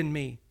in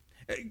me.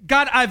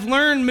 God, I've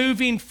learned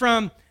moving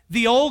from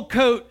the old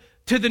coat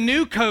to the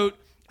new coat.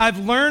 I've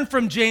learned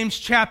from James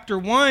chapter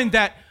 1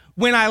 that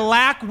when I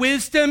lack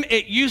wisdom,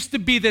 it used to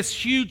be this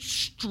huge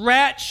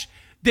stretch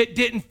that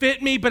didn't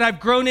fit me, but I've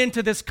grown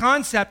into this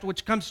concept,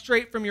 which comes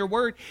straight from your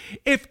word.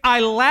 If I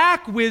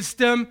lack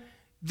wisdom,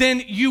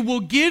 then you will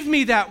give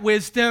me that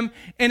wisdom.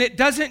 And it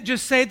doesn't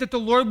just say that the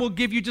Lord will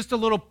give you just a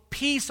little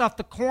piece off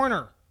the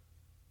corner.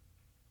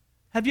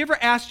 Have you ever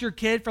asked your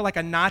kid for like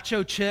a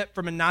nacho chip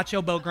from a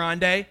Nacho Bel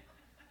Grande?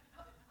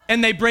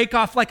 And they break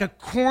off like a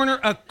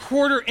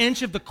quarter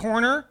inch of the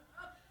corner?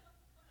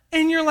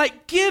 And you're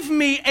like, give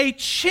me a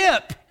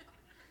chip.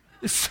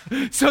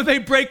 So they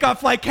break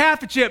off like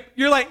half a chip.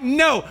 You're like,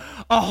 no,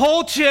 a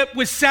whole chip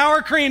with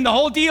sour cream, the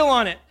whole deal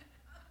on it.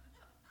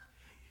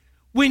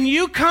 When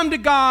you come to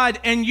God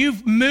and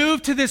you've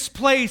moved to this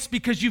place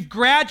because you've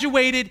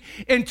graduated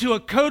into a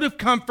coat of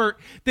comfort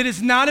that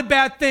is not a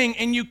bad thing,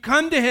 and you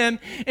come to Him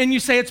and you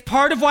say, it's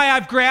part of why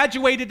I've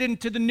graduated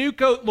into the new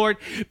coat, Lord,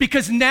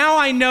 because now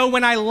I know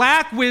when I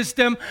lack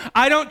wisdom,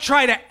 I don't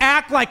try to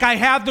act like I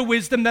have the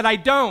wisdom that I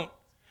don't.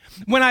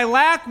 When I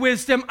lack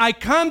wisdom, I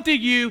come to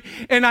you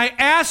and I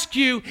ask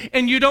you,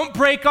 and you don't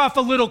break off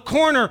a little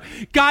corner.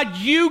 God,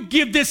 you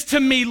give this to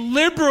me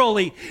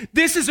liberally.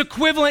 This is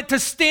equivalent to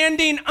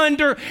standing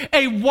under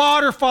a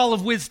waterfall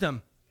of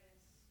wisdom.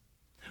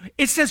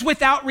 It says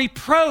without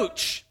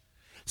reproach.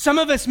 Some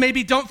of us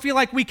maybe don't feel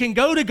like we can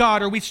go to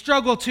God, or we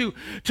struggle to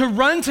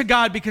run to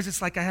God because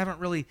it's like, I haven't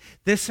really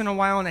this in a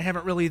while and I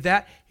haven't really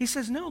that. He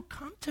says, no,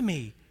 come to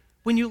me.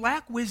 When you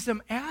lack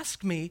wisdom,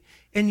 ask me.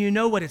 And you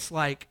know what it's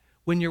like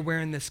when you're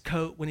wearing this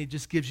coat, when he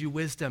just gives you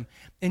wisdom.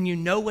 And you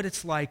know what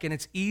it's like, and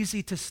it's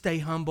easy to stay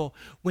humble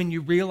when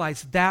you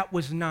realize that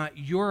was not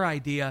your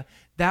idea.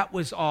 That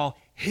was all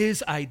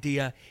his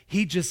idea.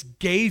 He just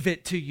gave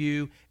it to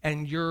you,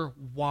 and you're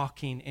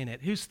walking in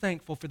it. Who's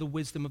thankful for the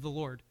wisdom of the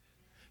Lord?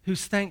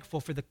 Who's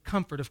thankful for the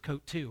comfort of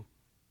coat 2?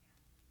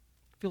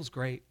 Feels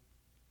great.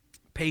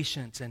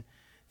 Patience, and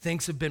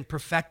things have been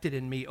perfected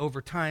in me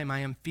over time. I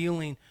am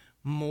feeling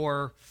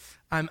more,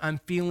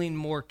 I'm feeling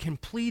more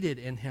completed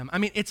in him. I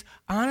mean, it's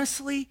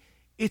honestly,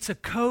 it's a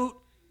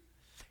coat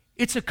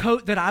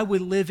that I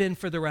would live in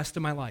for the rest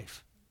of my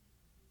life.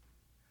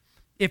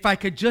 If I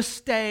could just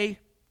stay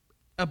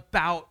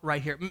about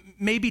right here,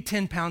 maybe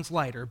 10 pounds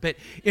lighter, but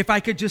if I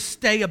could just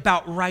stay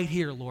about right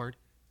here, Lord,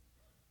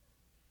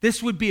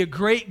 this would be a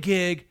great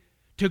gig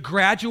to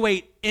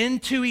graduate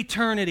into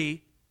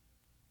eternity.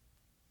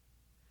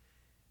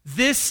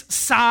 This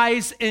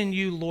size in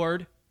you,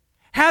 Lord,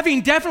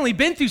 having definitely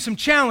been through some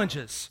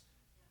challenges,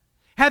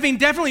 having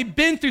definitely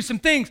been through some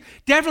things,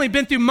 definitely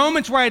been through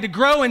moments where I had to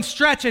grow and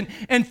stretch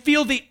and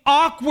feel the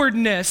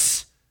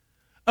awkwardness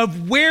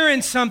of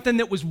wearing something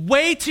that was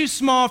way too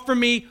small for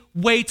me,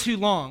 way too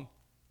long.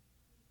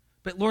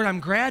 But Lord, I'm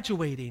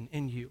graduating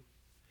in you.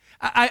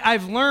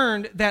 I've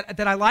learned that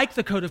I like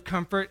the coat of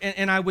comfort,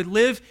 and I would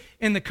live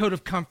in the coat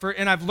of comfort,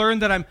 and I've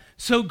learned that I'm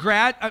so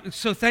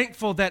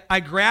thankful that I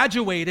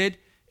graduated,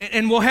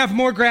 and we'll have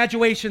more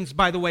graduations,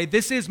 by the way.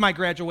 This is my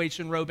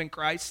graduation robe in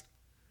Christ.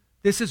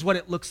 This is what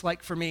it looks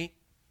like for me.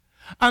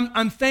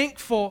 I'm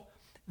thankful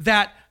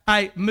that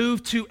I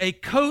moved to a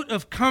coat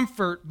of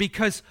comfort,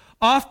 because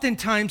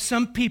oftentimes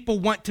some people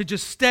want to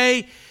just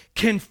stay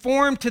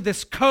conformed to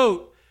this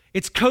coat.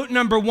 It's coat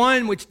number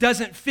 1, which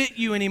doesn't fit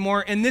you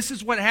anymore. And this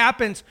is what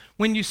happens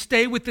when you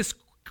stay with this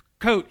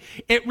coat.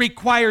 It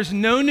requires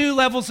no new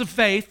levels of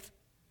faith.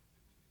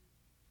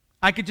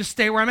 I could just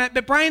stay where I'm at.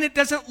 But Brian, it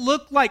doesn't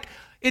look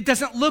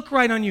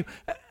right on you.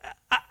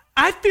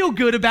 I feel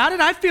good about it.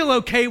 I feel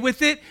okay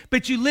with it,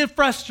 but you live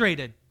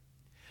frustrated.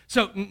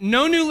 So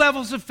no new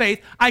levels of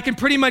faith. I can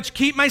pretty much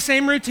keep my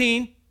same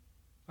routine.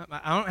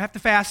 I don't have to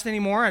fast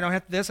anymore. I don't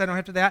have to this. I don't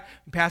have to that.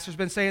 The pastor's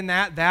been saying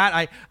that.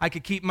 I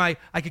could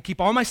keep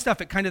all my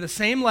stuff at kind of the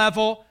same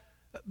level.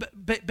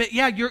 But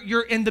yeah,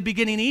 you're in the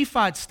beginning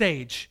ephod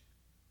stage.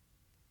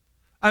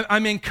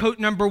 I'm in coat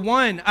number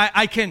 1.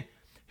 I can.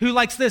 Who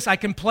likes this? I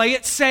can play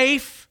it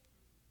safe.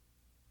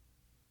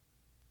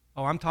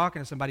 Oh, I'm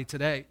talking to somebody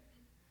today.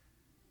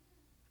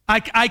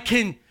 I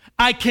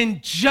can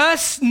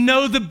just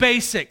know the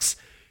basics,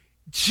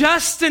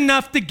 just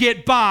enough to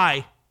get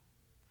by.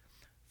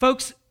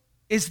 Folks,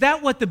 is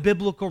that what the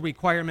biblical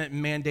requirement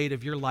and mandate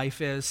of your life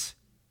is?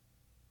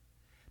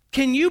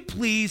 Can you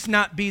please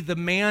not be the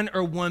man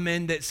or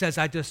woman that says,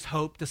 I just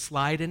hope to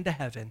slide into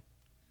heaven?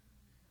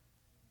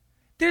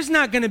 There's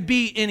not going to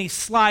be any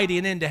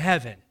sliding into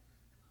heaven.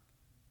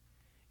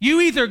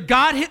 You either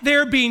got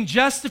there being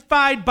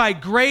justified by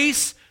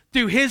grace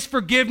through his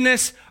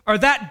forgiveness, or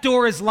that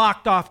door is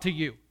locked off to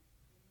you.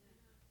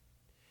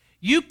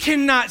 You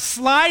cannot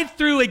slide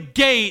through a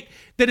gate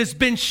that has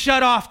been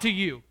shut off to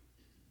you.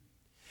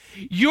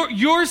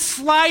 You're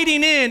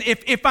sliding in.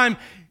 If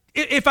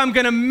I'm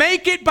going to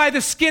make it by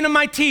the skin of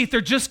my teeth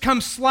or just come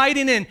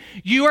sliding in,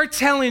 you are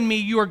telling me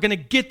you are going to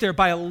get there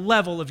by a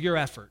level of your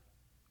effort.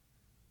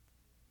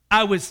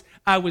 I was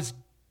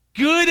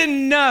good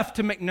enough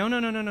to make,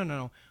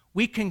 no.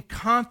 We can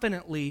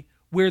confidently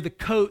wear the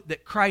coat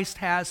that Christ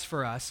has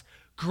for us,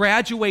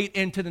 graduate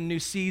into the new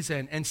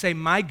season, and say,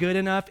 my good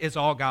enough is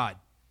all God.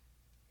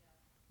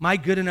 My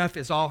good enough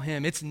is all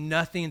him. It's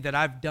nothing that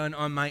I've done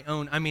on my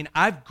own. I mean,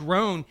 I've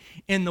grown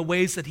in the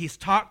ways that he's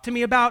talked to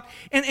me about,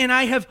 and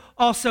I have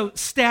also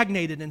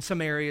stagnated in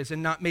some areas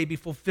and not maybe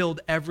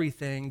fulfilled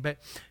everything. But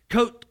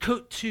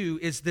coat 2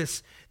 is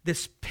this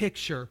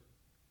picture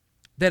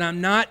that I'm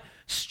not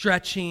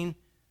stretching,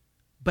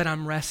 but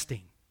I'm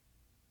resting.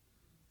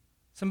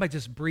 Somebody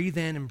just breathe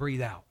in and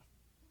breathe out.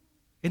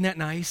 Isn't that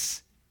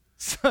nice?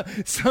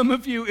 Some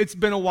of you, it's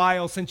been a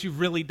while since you've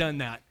really done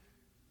that.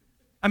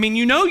 I mean,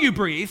 you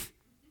breathe,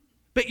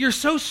 but you're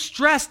so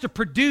stressed to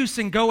produce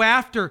and go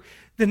after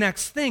the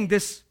next thing.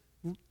 This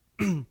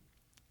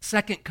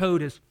second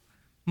coat is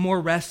more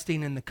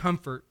resting in the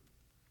comfort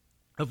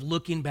of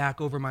looking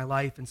back over my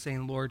life and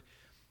saying, Lord,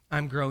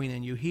 I'm growing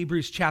in you.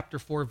 Hebrews chapter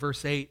 4,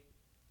 verse 8.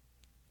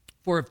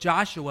 For if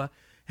Joshua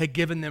had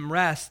given them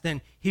rest,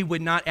 then he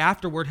would not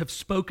afterward have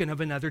spoken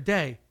of another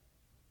day.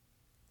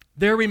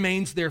 There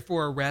remains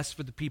therefore a rest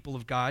for the people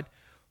of God,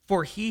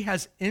 for he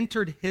has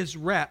entered his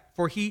rest.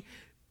 For he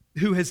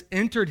who has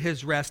entered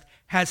his rest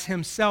has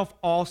himself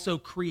also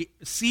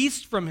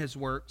ceased from his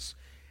works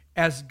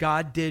as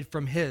God did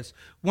from his.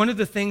 One of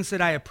the things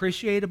that I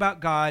appreciate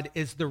about God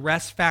is the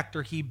rest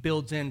factor he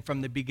builds in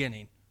from the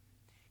beginning.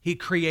 He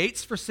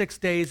creates for 6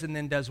 days and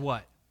then does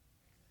what?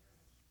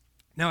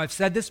 Now, I've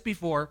said this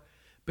before,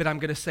 But I'm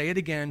going to say it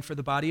again for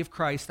the body of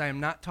Christ. I am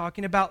not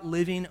talking about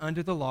living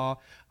under the law.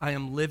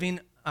 I'm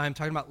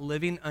talking about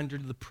living under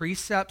the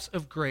precepts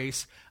of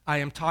grace. I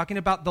am talking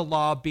about the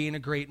law being a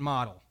great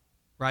model,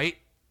 right?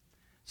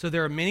 So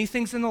there are many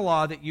things in the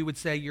law that you would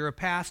say, you're a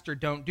pastor,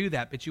 don't do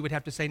that. But you would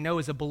have to say, no,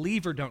 as a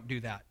believer, don't do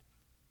that.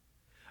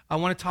 I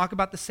want to talk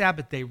about the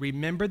Sabbath day.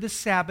 Remember the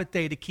Sabbath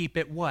day to keep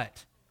it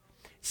what?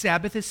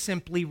 Sabbath is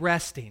simply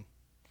resting.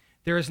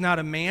 There is not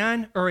a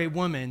man or a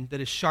woman that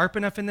is sharp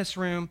enough in this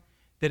room,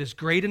 that is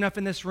great enough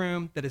in this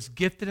room, that is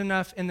gifted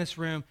enough in this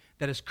room,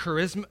 that is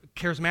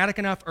charismatic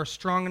enough or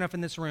strong enough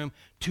in this room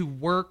to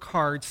work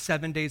hard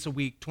 7 days a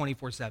week,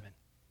 24/7.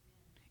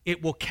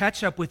 It will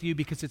catch up with you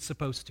because it's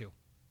supposed to.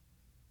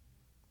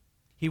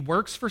 He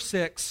works for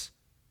 6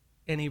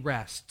 and he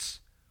rests.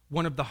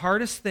 One of the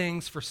hardest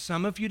things for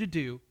some of you to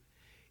do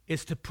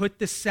is to put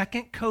the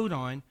second coat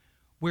on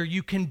where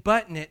you can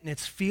button it and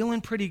it's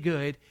feeling pretty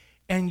good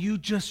and you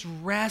just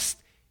rest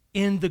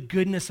in the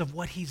goodness of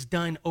what he's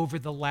done over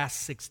the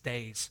last 6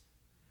 days.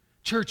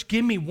 Church,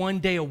 give me 1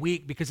 day a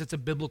week because it's a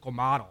biblical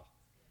model.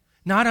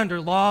 Not under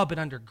law, but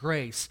under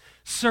grace.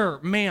 Sir,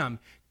 ma'am,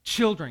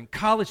 children,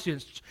 college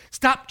students,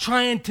 stop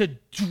trying to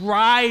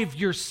drive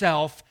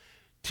yourself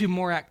to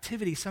more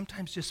activity.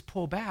 Sometimes just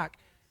pull back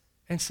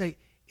and say,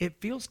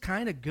 it feels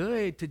kind of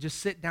good to just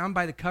sit down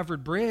by the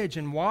covered bridge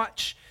and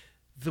watch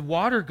the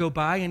water go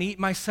by and eat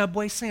my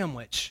Subway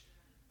sandwich.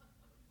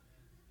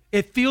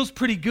 It feels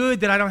pretty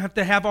good that I don't have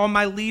to have all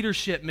my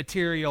leadership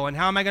material and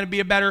how am I going to be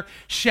a better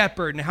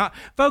shepherd. And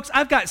folks,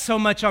 I've got so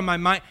much on my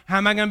mind. How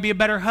am I going to be a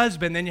better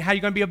husband? Then how are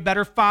you going to be a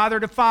better father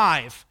to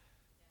 5?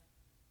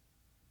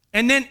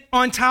 And then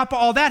on top of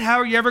all that, how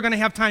are you ever going to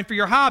have time for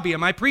your hobby?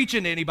 Am I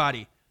preaching to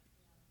anybody?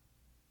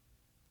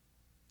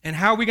 And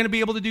how are we going to be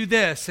able to do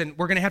this? And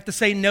we're going to have to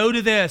say no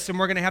to this. And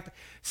we're going to have to...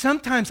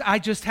 Sometimes I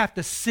just have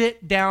to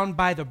sit down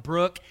by the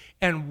brook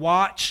and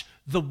watch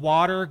the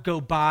water go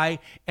by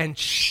and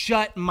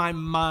shut my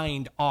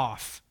mind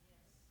off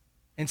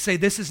and say,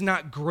 this is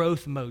not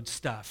growth mode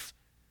stuff.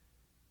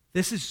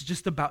 This is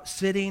just about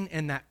sitting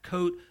in that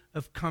coat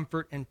of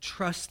comfort and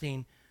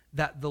trusting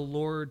that the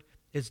Lord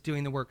is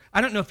doing the work.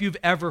 I don't know if you've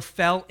ever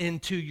fell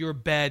into your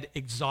bed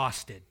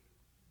exhausted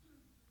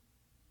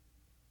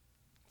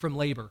from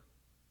labor.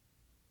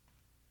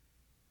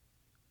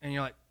 And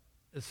you're like,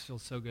 this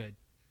feels so good.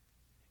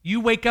 You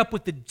wake up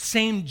with the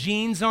same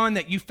jeans on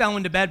that you fell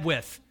into bed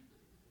with.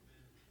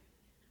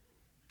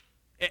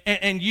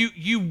 And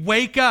you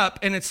wake up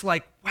and it's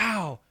like,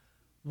 wow,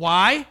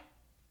 why?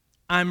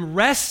 I'm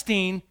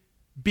resting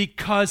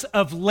because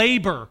of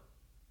labor.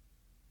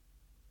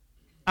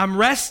 I'm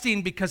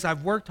resting because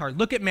I've worked hard.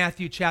 Look at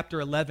Matthew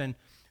chapter 11,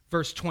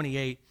 verse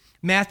 28.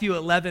 Matthew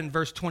 11,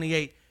 verse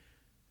 28.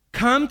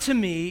 Come to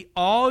me,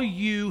 all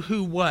you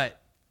who what?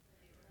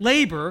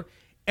 Labor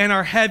and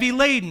are heavy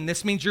laden.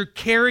 This means you're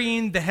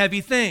carrying the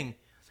heavy thing.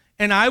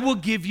 And I will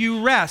give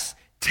you rest.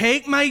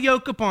 Take my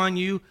yoke upon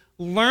you.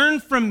 Learn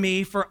from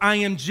me, for I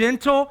am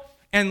gentle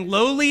and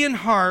lowly in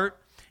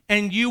heart,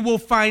 and you will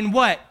find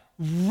what?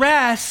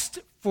 Rest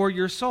for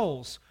your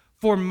souls.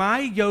 For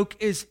my yoke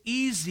is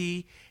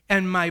easy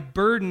and my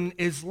burden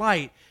is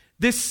light.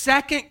 This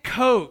second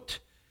coat,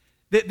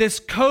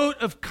 this coat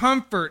of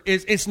comfort,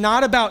 it's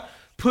not about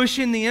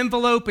pushing the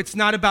envelope. It's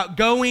not about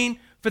going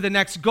for the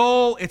next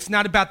goal. It's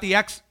not about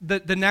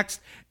the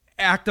next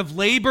act of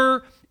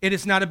labor. It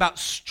is not about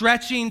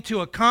stretching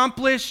to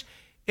accomplish.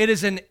 It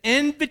is an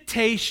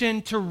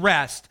invitation to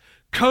rest.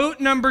 Coat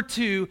number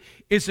 2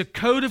 is a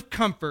coat of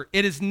comfort.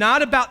 It is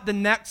not about the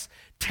next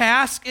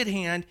task at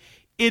hand.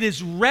 It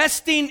is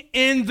resting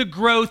in the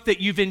growth that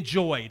you've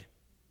enjoyed.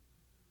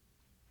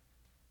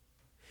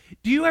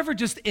 Do you ever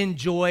just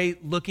enjoy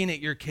looking at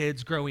your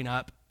kids growing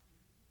up?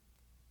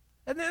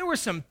 And there were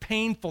some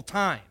painful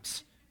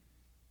times.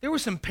 There were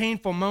some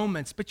painful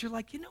moments, but you're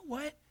like, you know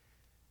what?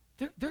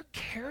 They're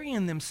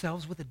carrying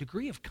themselves with a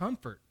degree of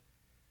comfort.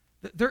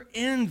 They're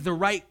in the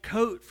right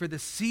coat for the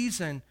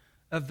season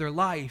of their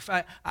life.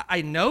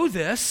 I know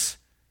this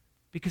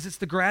because it's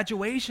the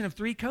graduation of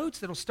 3 coats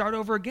that'll start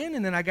over again,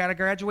 and then I got to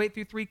graduate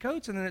through 3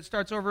 coats, and then it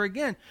starts over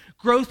again.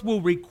 Growth will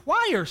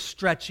require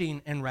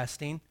stretching and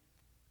resting,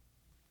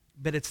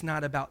 but it's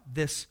not about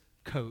this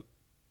coat.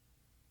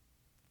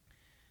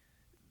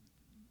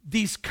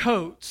 These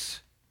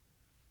coats,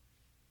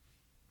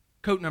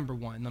 coat number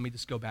 1, let me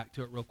just go back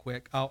to it real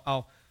quick.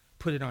 I'll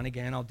put it on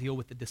again. I'll deal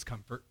with the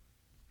discomfort.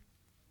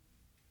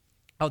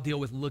 I'll deal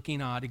with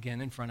looking odd again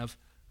in front of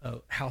a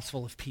house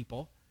full of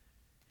people.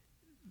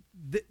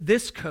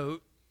 This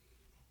coat,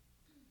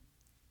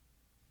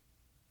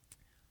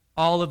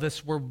 all of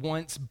us were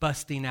once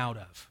busting out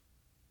of,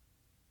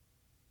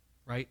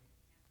 right?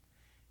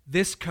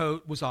 This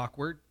coat was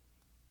awkward.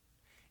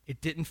 It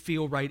didn't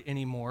feel right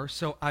anymore,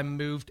 so I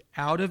moved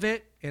out of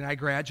it and I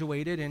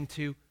graduated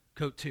into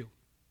coat 2.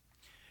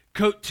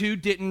 Coat 2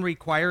 didn't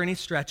require any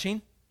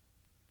stretching.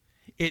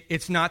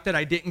 It's not that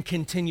I didn't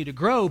continue to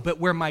grow, but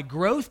where my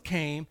growth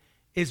came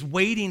is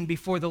waiting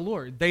before the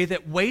Lord. They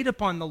that wait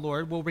upon the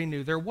Lord will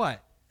renew their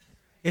what?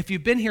 If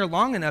you've been here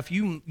long enough,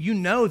 you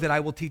know that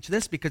I will teach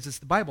this because it's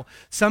the Bible.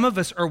 Some of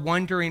us are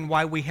wondering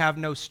why we have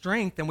no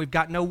strength and we've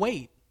got no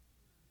weight.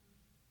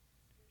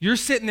 You're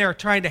sitting there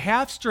trying to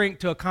have strength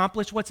to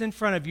accomplish what's in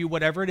front of you,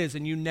 whatever it is,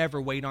 and you never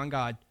wait on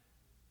God.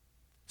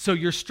 So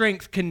your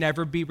strength can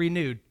never be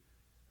renewed.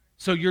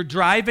 So you're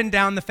driving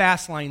down the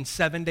fast lane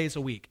 7 days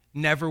a week,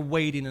 never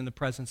waiting in the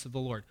presence of the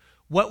Lord.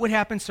 What would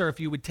happen, sir, if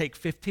you would take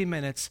 15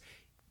 minutes,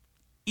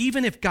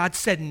 even if God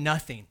said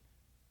nothing,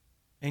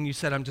 and you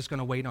said, I'm just going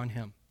to wait on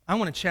him? I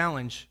want to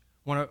challenge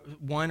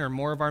one or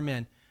more of our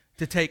men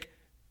to take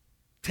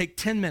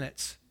 10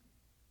 minutes.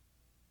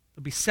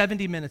 It'll be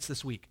 70 minutes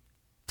this week.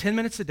 10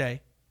 minutes a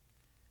day.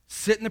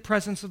 Sit in the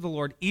presence of the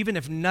Lord. Even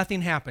if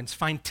nothing happens,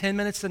 find 10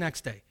 minutes the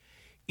next day.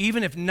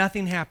 Even if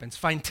nothing happens,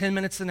 find 10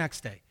 minutes the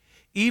next day.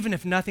 Even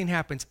if nothing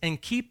happens, and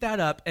keep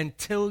that up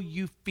until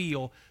you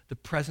feel the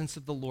presence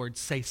of the Lord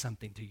say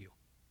something to you.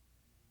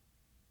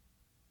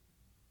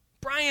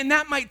 Brian,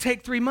 that might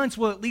take 3 months.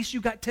 Well, at least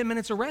you got 10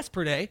 minutes of rest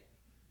per day.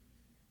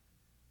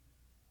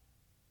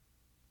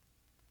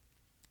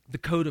 The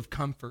code of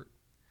comfort.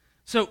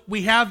 So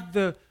we have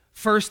the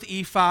first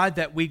ephod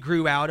that we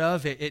grew out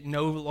of. It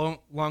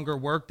no longer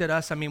worked at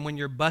us. I mean, when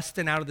you're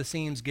busting out of the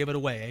seams, give it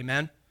away.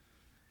 Amen?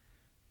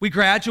 We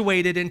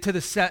graduated into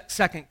the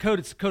second code.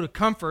 It's the code of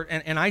comfort.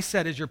 And I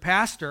said, as your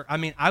pastor, I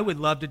mean, I would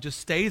love to just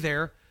stay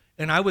there,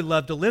 and I would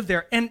love to live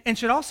there. And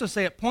should also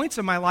say at points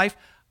in my life,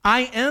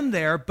 I am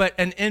there, but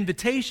an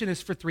invitation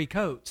is for 3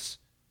 coats.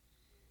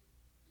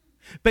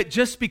 But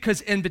just because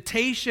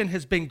invitation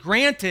has been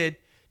granted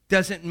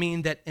doesn't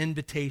mean that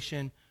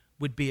invitation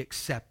would be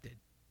accepted.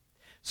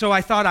 So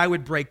I thought I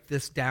would break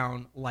this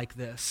down like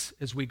this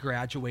as we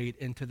graduate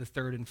into the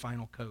third and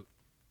final coat.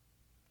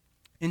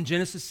 In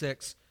Genesis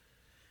 6,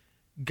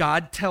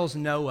 God tells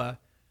Noah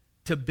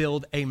to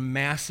build a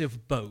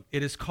massive boat.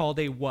 It is called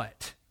a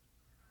what?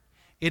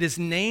 It is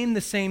named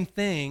the same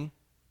thing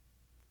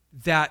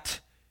that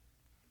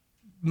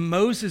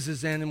Moses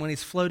is in when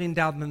he's floating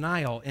down the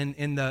Nile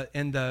in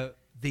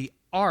the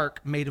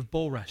ark made of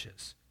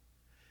bulrushes.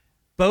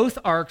 Both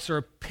arks are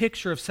a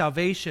picture of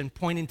salvation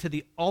pointing to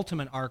the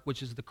ultimate ark,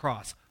 which is the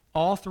cross.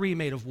 All 3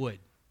 made of wood.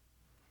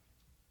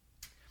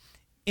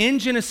 In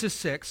Genesis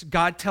 6,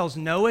 God tells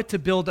Noah to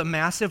build a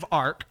massive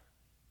ark,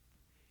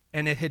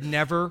 and it had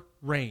never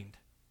rained.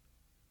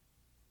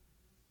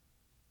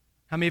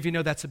 How many of you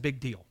know that's a big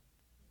deal?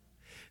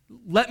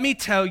 Let me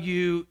tell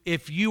you,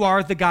 if you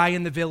are the guy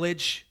in the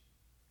village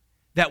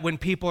that when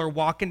people are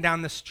walking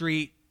down the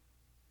street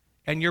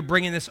and you're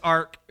bringing this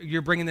ark,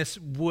 you're bringing this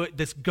wood,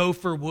 this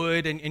gopher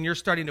wood, and you're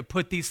starting to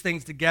put these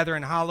things together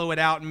and hollow it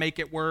out and make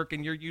it work,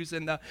 and you're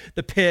using the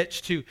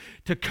pitch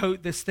to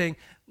coat this thing.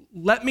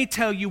 Let me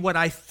tell you what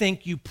I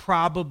think you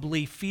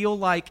probably feel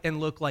like and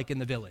look like in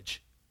the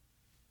village.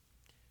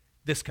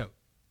 This coat.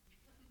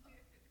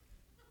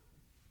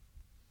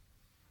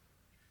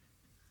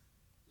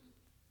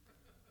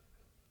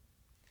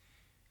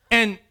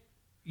 And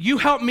you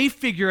help me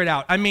figure it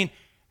out. I mean,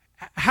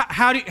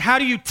 how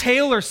do you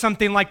tailor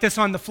something like this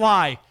on the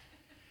fly?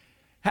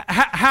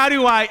 How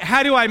do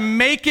I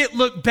make it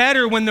look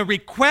better when the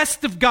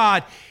request of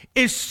God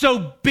is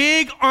so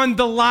big on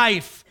the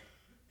life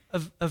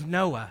of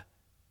Noah?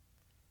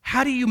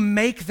 How do you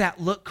make that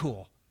look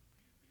cool?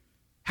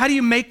 How do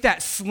you make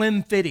that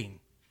slim fitting?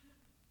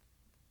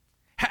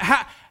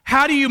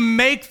 How do you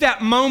make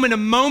that moment a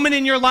moment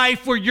in your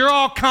life where you're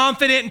all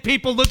confident and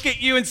people look at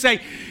you and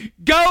say,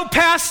 go,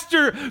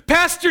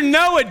 Pastor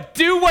Noah,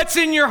 do what's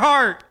in your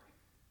heart?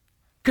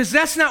 Because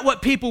that's not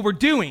what people were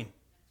doing.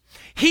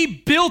 He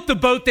built the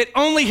boat that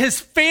only his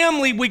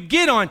family would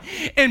get on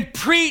and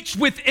preach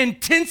with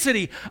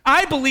intensity.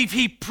 I believe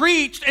he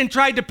preached and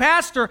tried to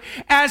pastor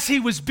as he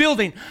was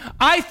building.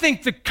 I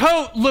think the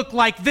coat looked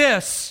like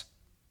this.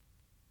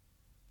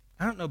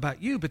 I don't know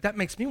about you, but that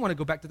makes me want to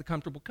go back to the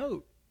comfortable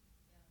coat.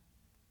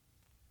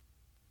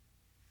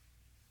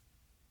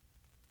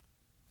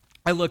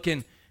 I look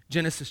in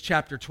Genesis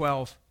chapter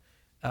 12,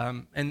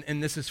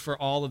 and this is for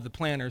all of the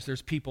planners.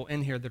 There's people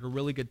in here that are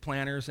really good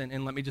planners,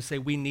 and let me just say,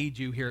 we need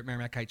you here at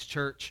Merrimack Heights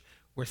Church.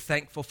 We're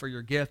thankful for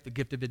your gift, the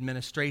gift of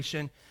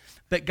administration.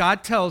 But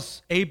God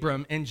tells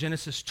Abram in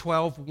Genesis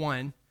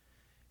 12:1,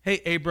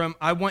 hey, Abram,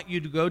 I want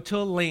you to go to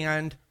a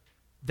land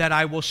that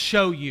I will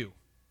show you.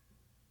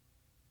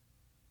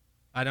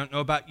 I don't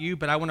know about you,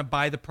 but I want to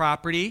buy the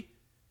property,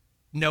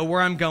 know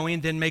where I'm going,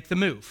 then make the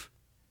move.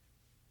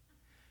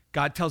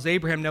 God tells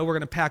Abraham, no, we're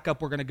going to pack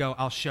up, we're going to go,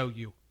 I'll show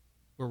you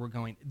where we're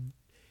going.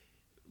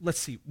 Let's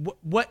see,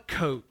 what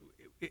coat?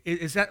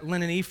 Is that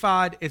linen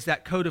ephod? Is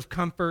that coat of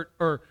comfort?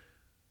 Or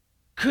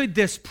could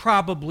this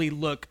probably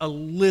look a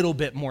little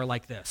bit more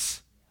like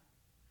this?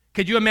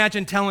 Could you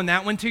imagine telling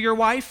that one to your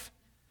wife?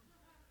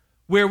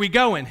 Where are we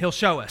going? He'll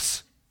show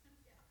us.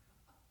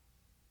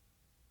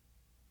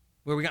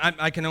 Where we?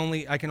 I can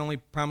only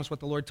promise what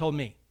the Lord told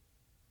me.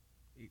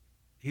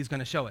 He's going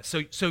to show us.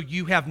 So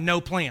you have no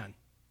plan.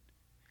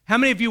 How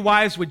many of you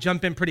wives would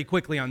jump in pretty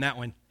quickly on that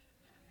one?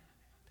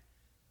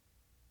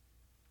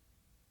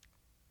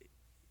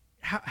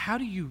 How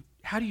do you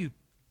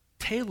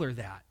tailor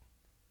that?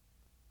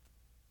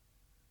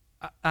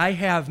 I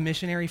have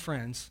missionary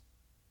friends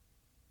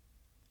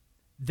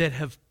that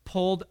have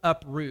pulled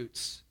up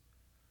roots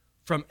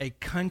from a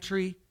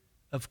country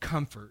of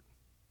comfort,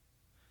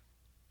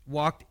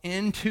 walked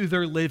into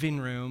their living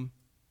room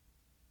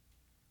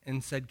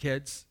and said,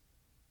 kids,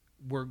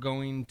 we're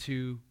going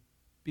to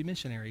be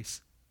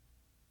missionaries.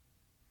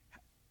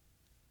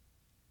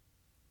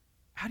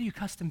 How do you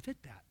custom fit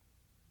that?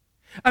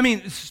 I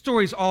mean,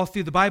 stories all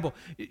through the Bible.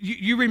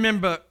 You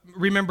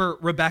remember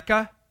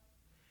Rebecca,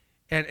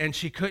 and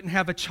she couldn't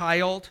have a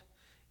child,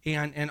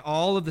 and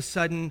all of a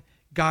sudden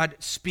God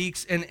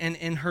speaks, and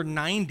in her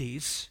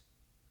 90s,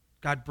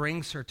 God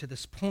brings her to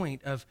this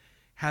point of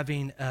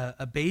having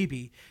a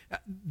baby.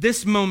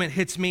 This moment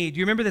hits me. Do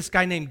you remember this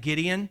guy named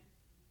Gideon?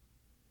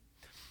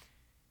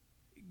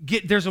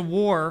 There's a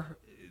war.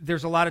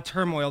 There's a lot of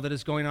turmoil that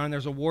is going on.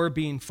 There's a war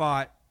being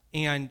fought,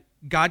 and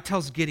God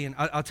tells Gideon,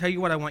 I'll tell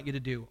you what I want you to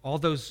do. All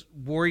those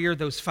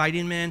those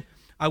fighting men,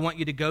 I want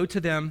you to go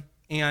to them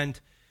and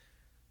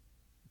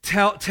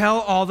tell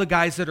all the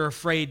guys that are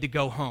afraid to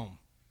go home.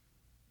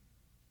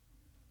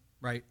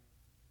 Right?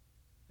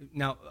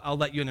 Now, I'll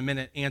let you in a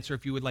minute answer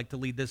if you would like to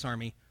lead this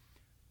army.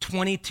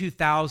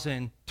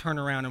 22,000 turn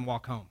around and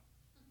walk home.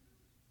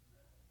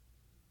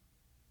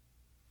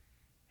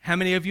 How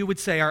many of you would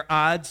say our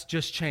odds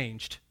just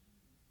changed?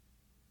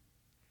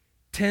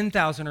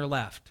 10,000 are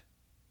left.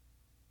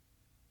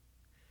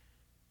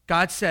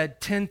 God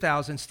said,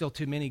 10,000, still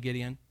too many,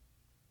 Gideon.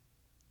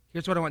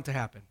 Here's what I want to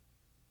happen.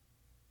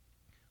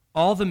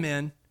 All the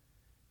men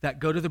that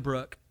go to the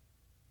brook,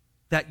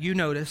 that you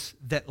notice,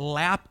 that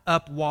lap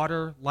up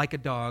water like a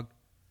dog,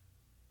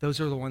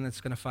 those are the one that's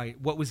going to fight.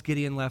 What was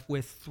Gideon left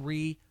with?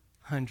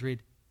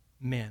 300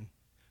 men.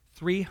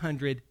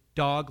 300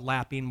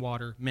 dog-lapping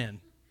water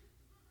men.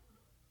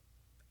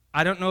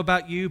 I don't know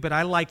about you, but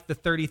I like the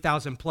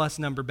 30,000 plus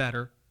number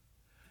better.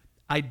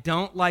 I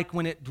don't like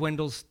when it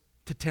dwindles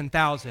to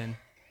 10,000,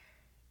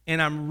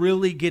 and I'm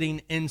really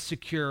getting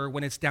insecure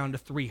when it's down to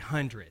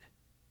 300.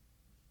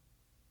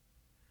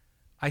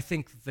 I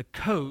think the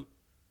coat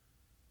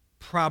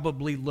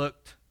probably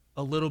looked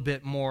a little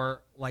bit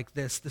more like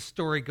this. The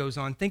story goes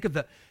on. Think of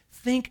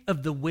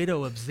the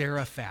widow of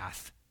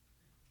Zarephath.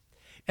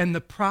 And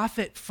the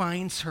prophet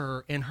finds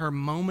her in her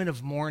moment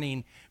of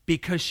mourning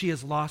because she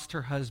has lost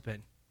her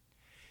husband.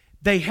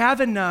 They have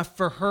enough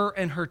for her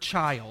and her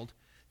child,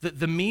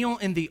 the meal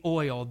and the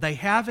oil. They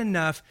have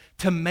enough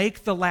to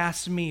make the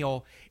last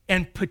meal,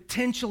 and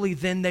potentially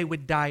then they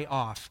would die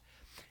off.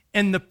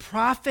 And the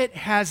prophet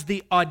has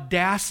the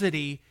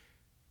audacity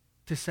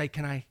to say,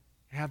 can I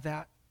have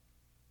that?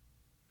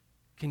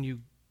 Can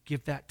you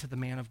give that to the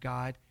man of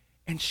God?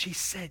 And she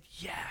said,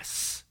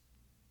 yes.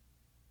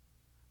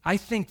 I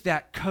think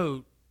that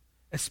coat,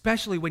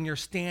 especially when you're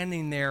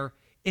standing there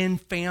in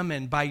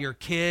famine by your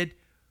kid,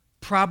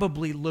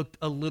 probably looked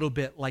a little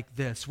bit like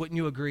this. Wouldn't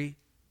you agree?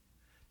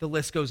 The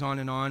list goes on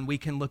and on. We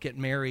can look at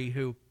Mary,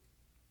 who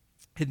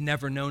had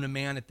never known a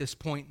man at this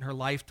point in her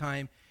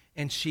lifetime,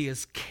 and she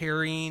is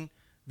carrying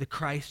the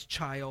Christ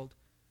child.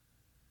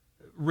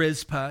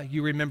 Rizpah,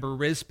 you remember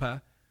Rizpah.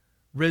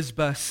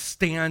 Rizpah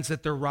stands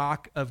at the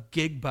rock of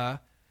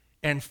Gibeah,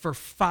 and for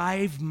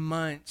 5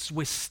 months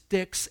with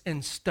sticks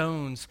and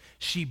stones,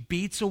 she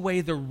beats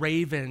away the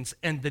ravens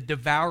and the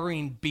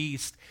devouring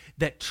beast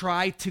that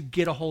try to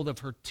get a hold of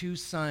her 2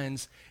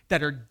 sons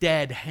that are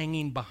dead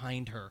hanging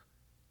behind her.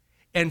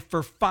 And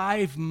for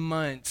 5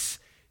 months,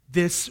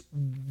 this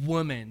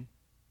woman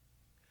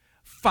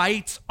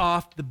fights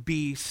off the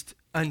beast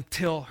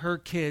until her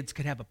kids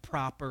could have a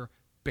proper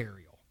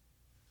burial.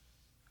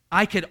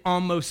 I could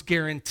almost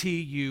guarantee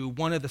you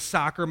one of the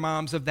soccer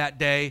moms of that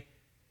day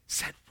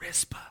said,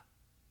 Rizpah,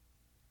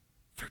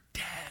 you're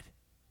dead.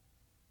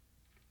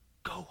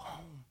 Go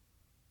home.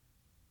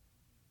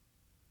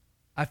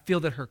 I feel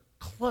that her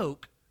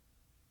cloak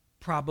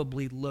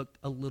probably looked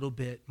a little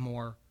bit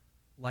more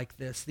like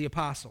this. The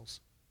apostles.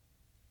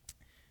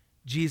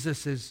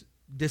 Jesus is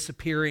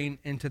disappearing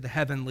into the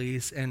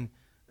heavenlies, and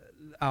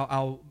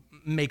I'll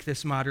make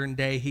this modern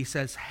day. He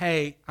says,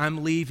 hey,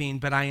 I'm leaving,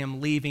 but I am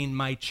leaving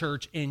my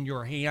church in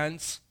your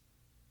hands.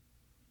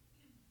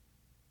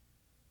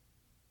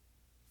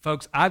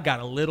 Folks, I've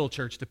got a little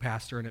church to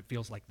pastor, and it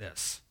feels like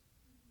this.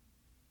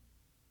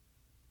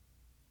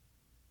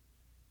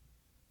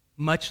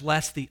 Much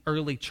less the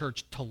early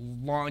church to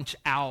launch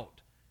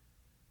out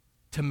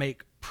to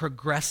make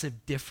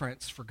progressive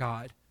difference for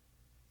God.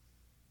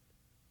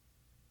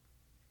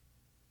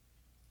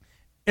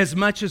 As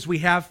much as we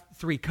have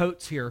 3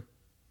 coats here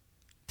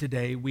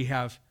today, we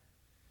have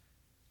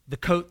the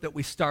coat that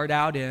we start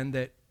out in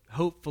that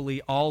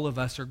hopefully all of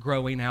us are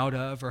growing out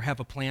of or have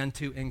a plan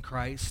to in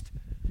Christ.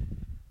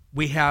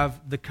 We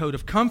have the coat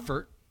of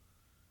comfort.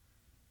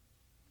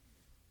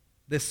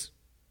 This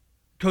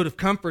coat of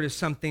comfort is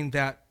something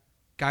that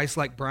guys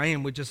like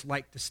Brian would just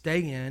like to stay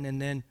in.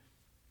 And then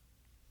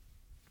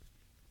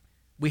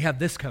we have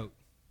this coat.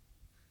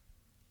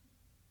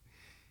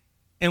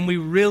 And we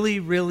really,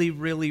 really,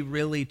 really,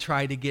 really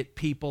try to get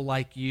people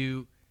like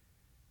you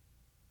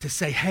to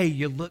say, hey,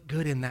 you look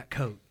good in that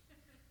coat.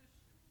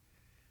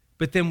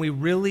 But then we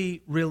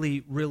really,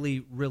 really,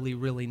 really, really,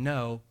 really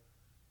know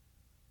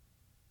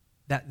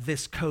that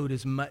this coat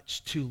is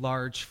much too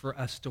large for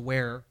us to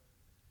wear.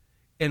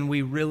 And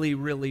we really,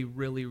 really,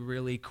 really,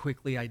 really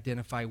quickly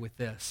identify with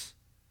this.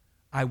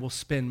 I will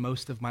spend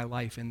most of my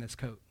life in this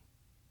coat.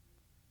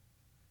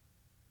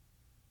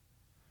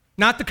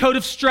 Not the coat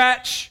of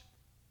stretch,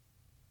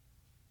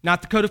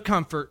 not the coat of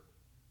comfort,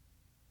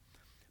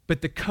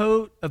 but the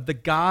coat of the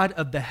God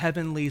of the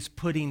heavenlies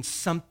putting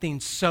something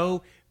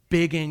so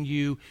big in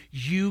you,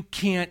 you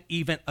can't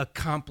even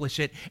accomplish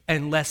it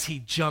unless he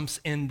jumps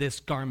in this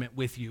garment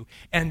with you.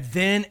 And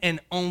then and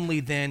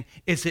only then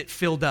is it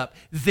filled up.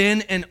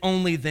 Then and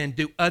only then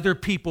do other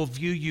people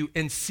view you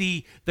and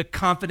see the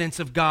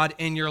confidence of God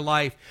in your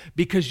life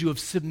because you have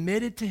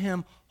submitted to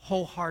him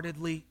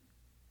wholeheartedly.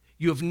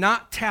 You have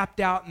not tapped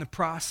out in the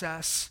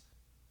process,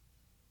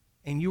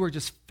 and you are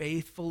just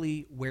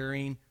faithfully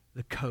wearing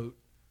the coat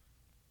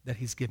that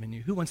he's given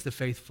you. Who wants to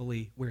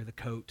faithfully wear the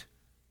coat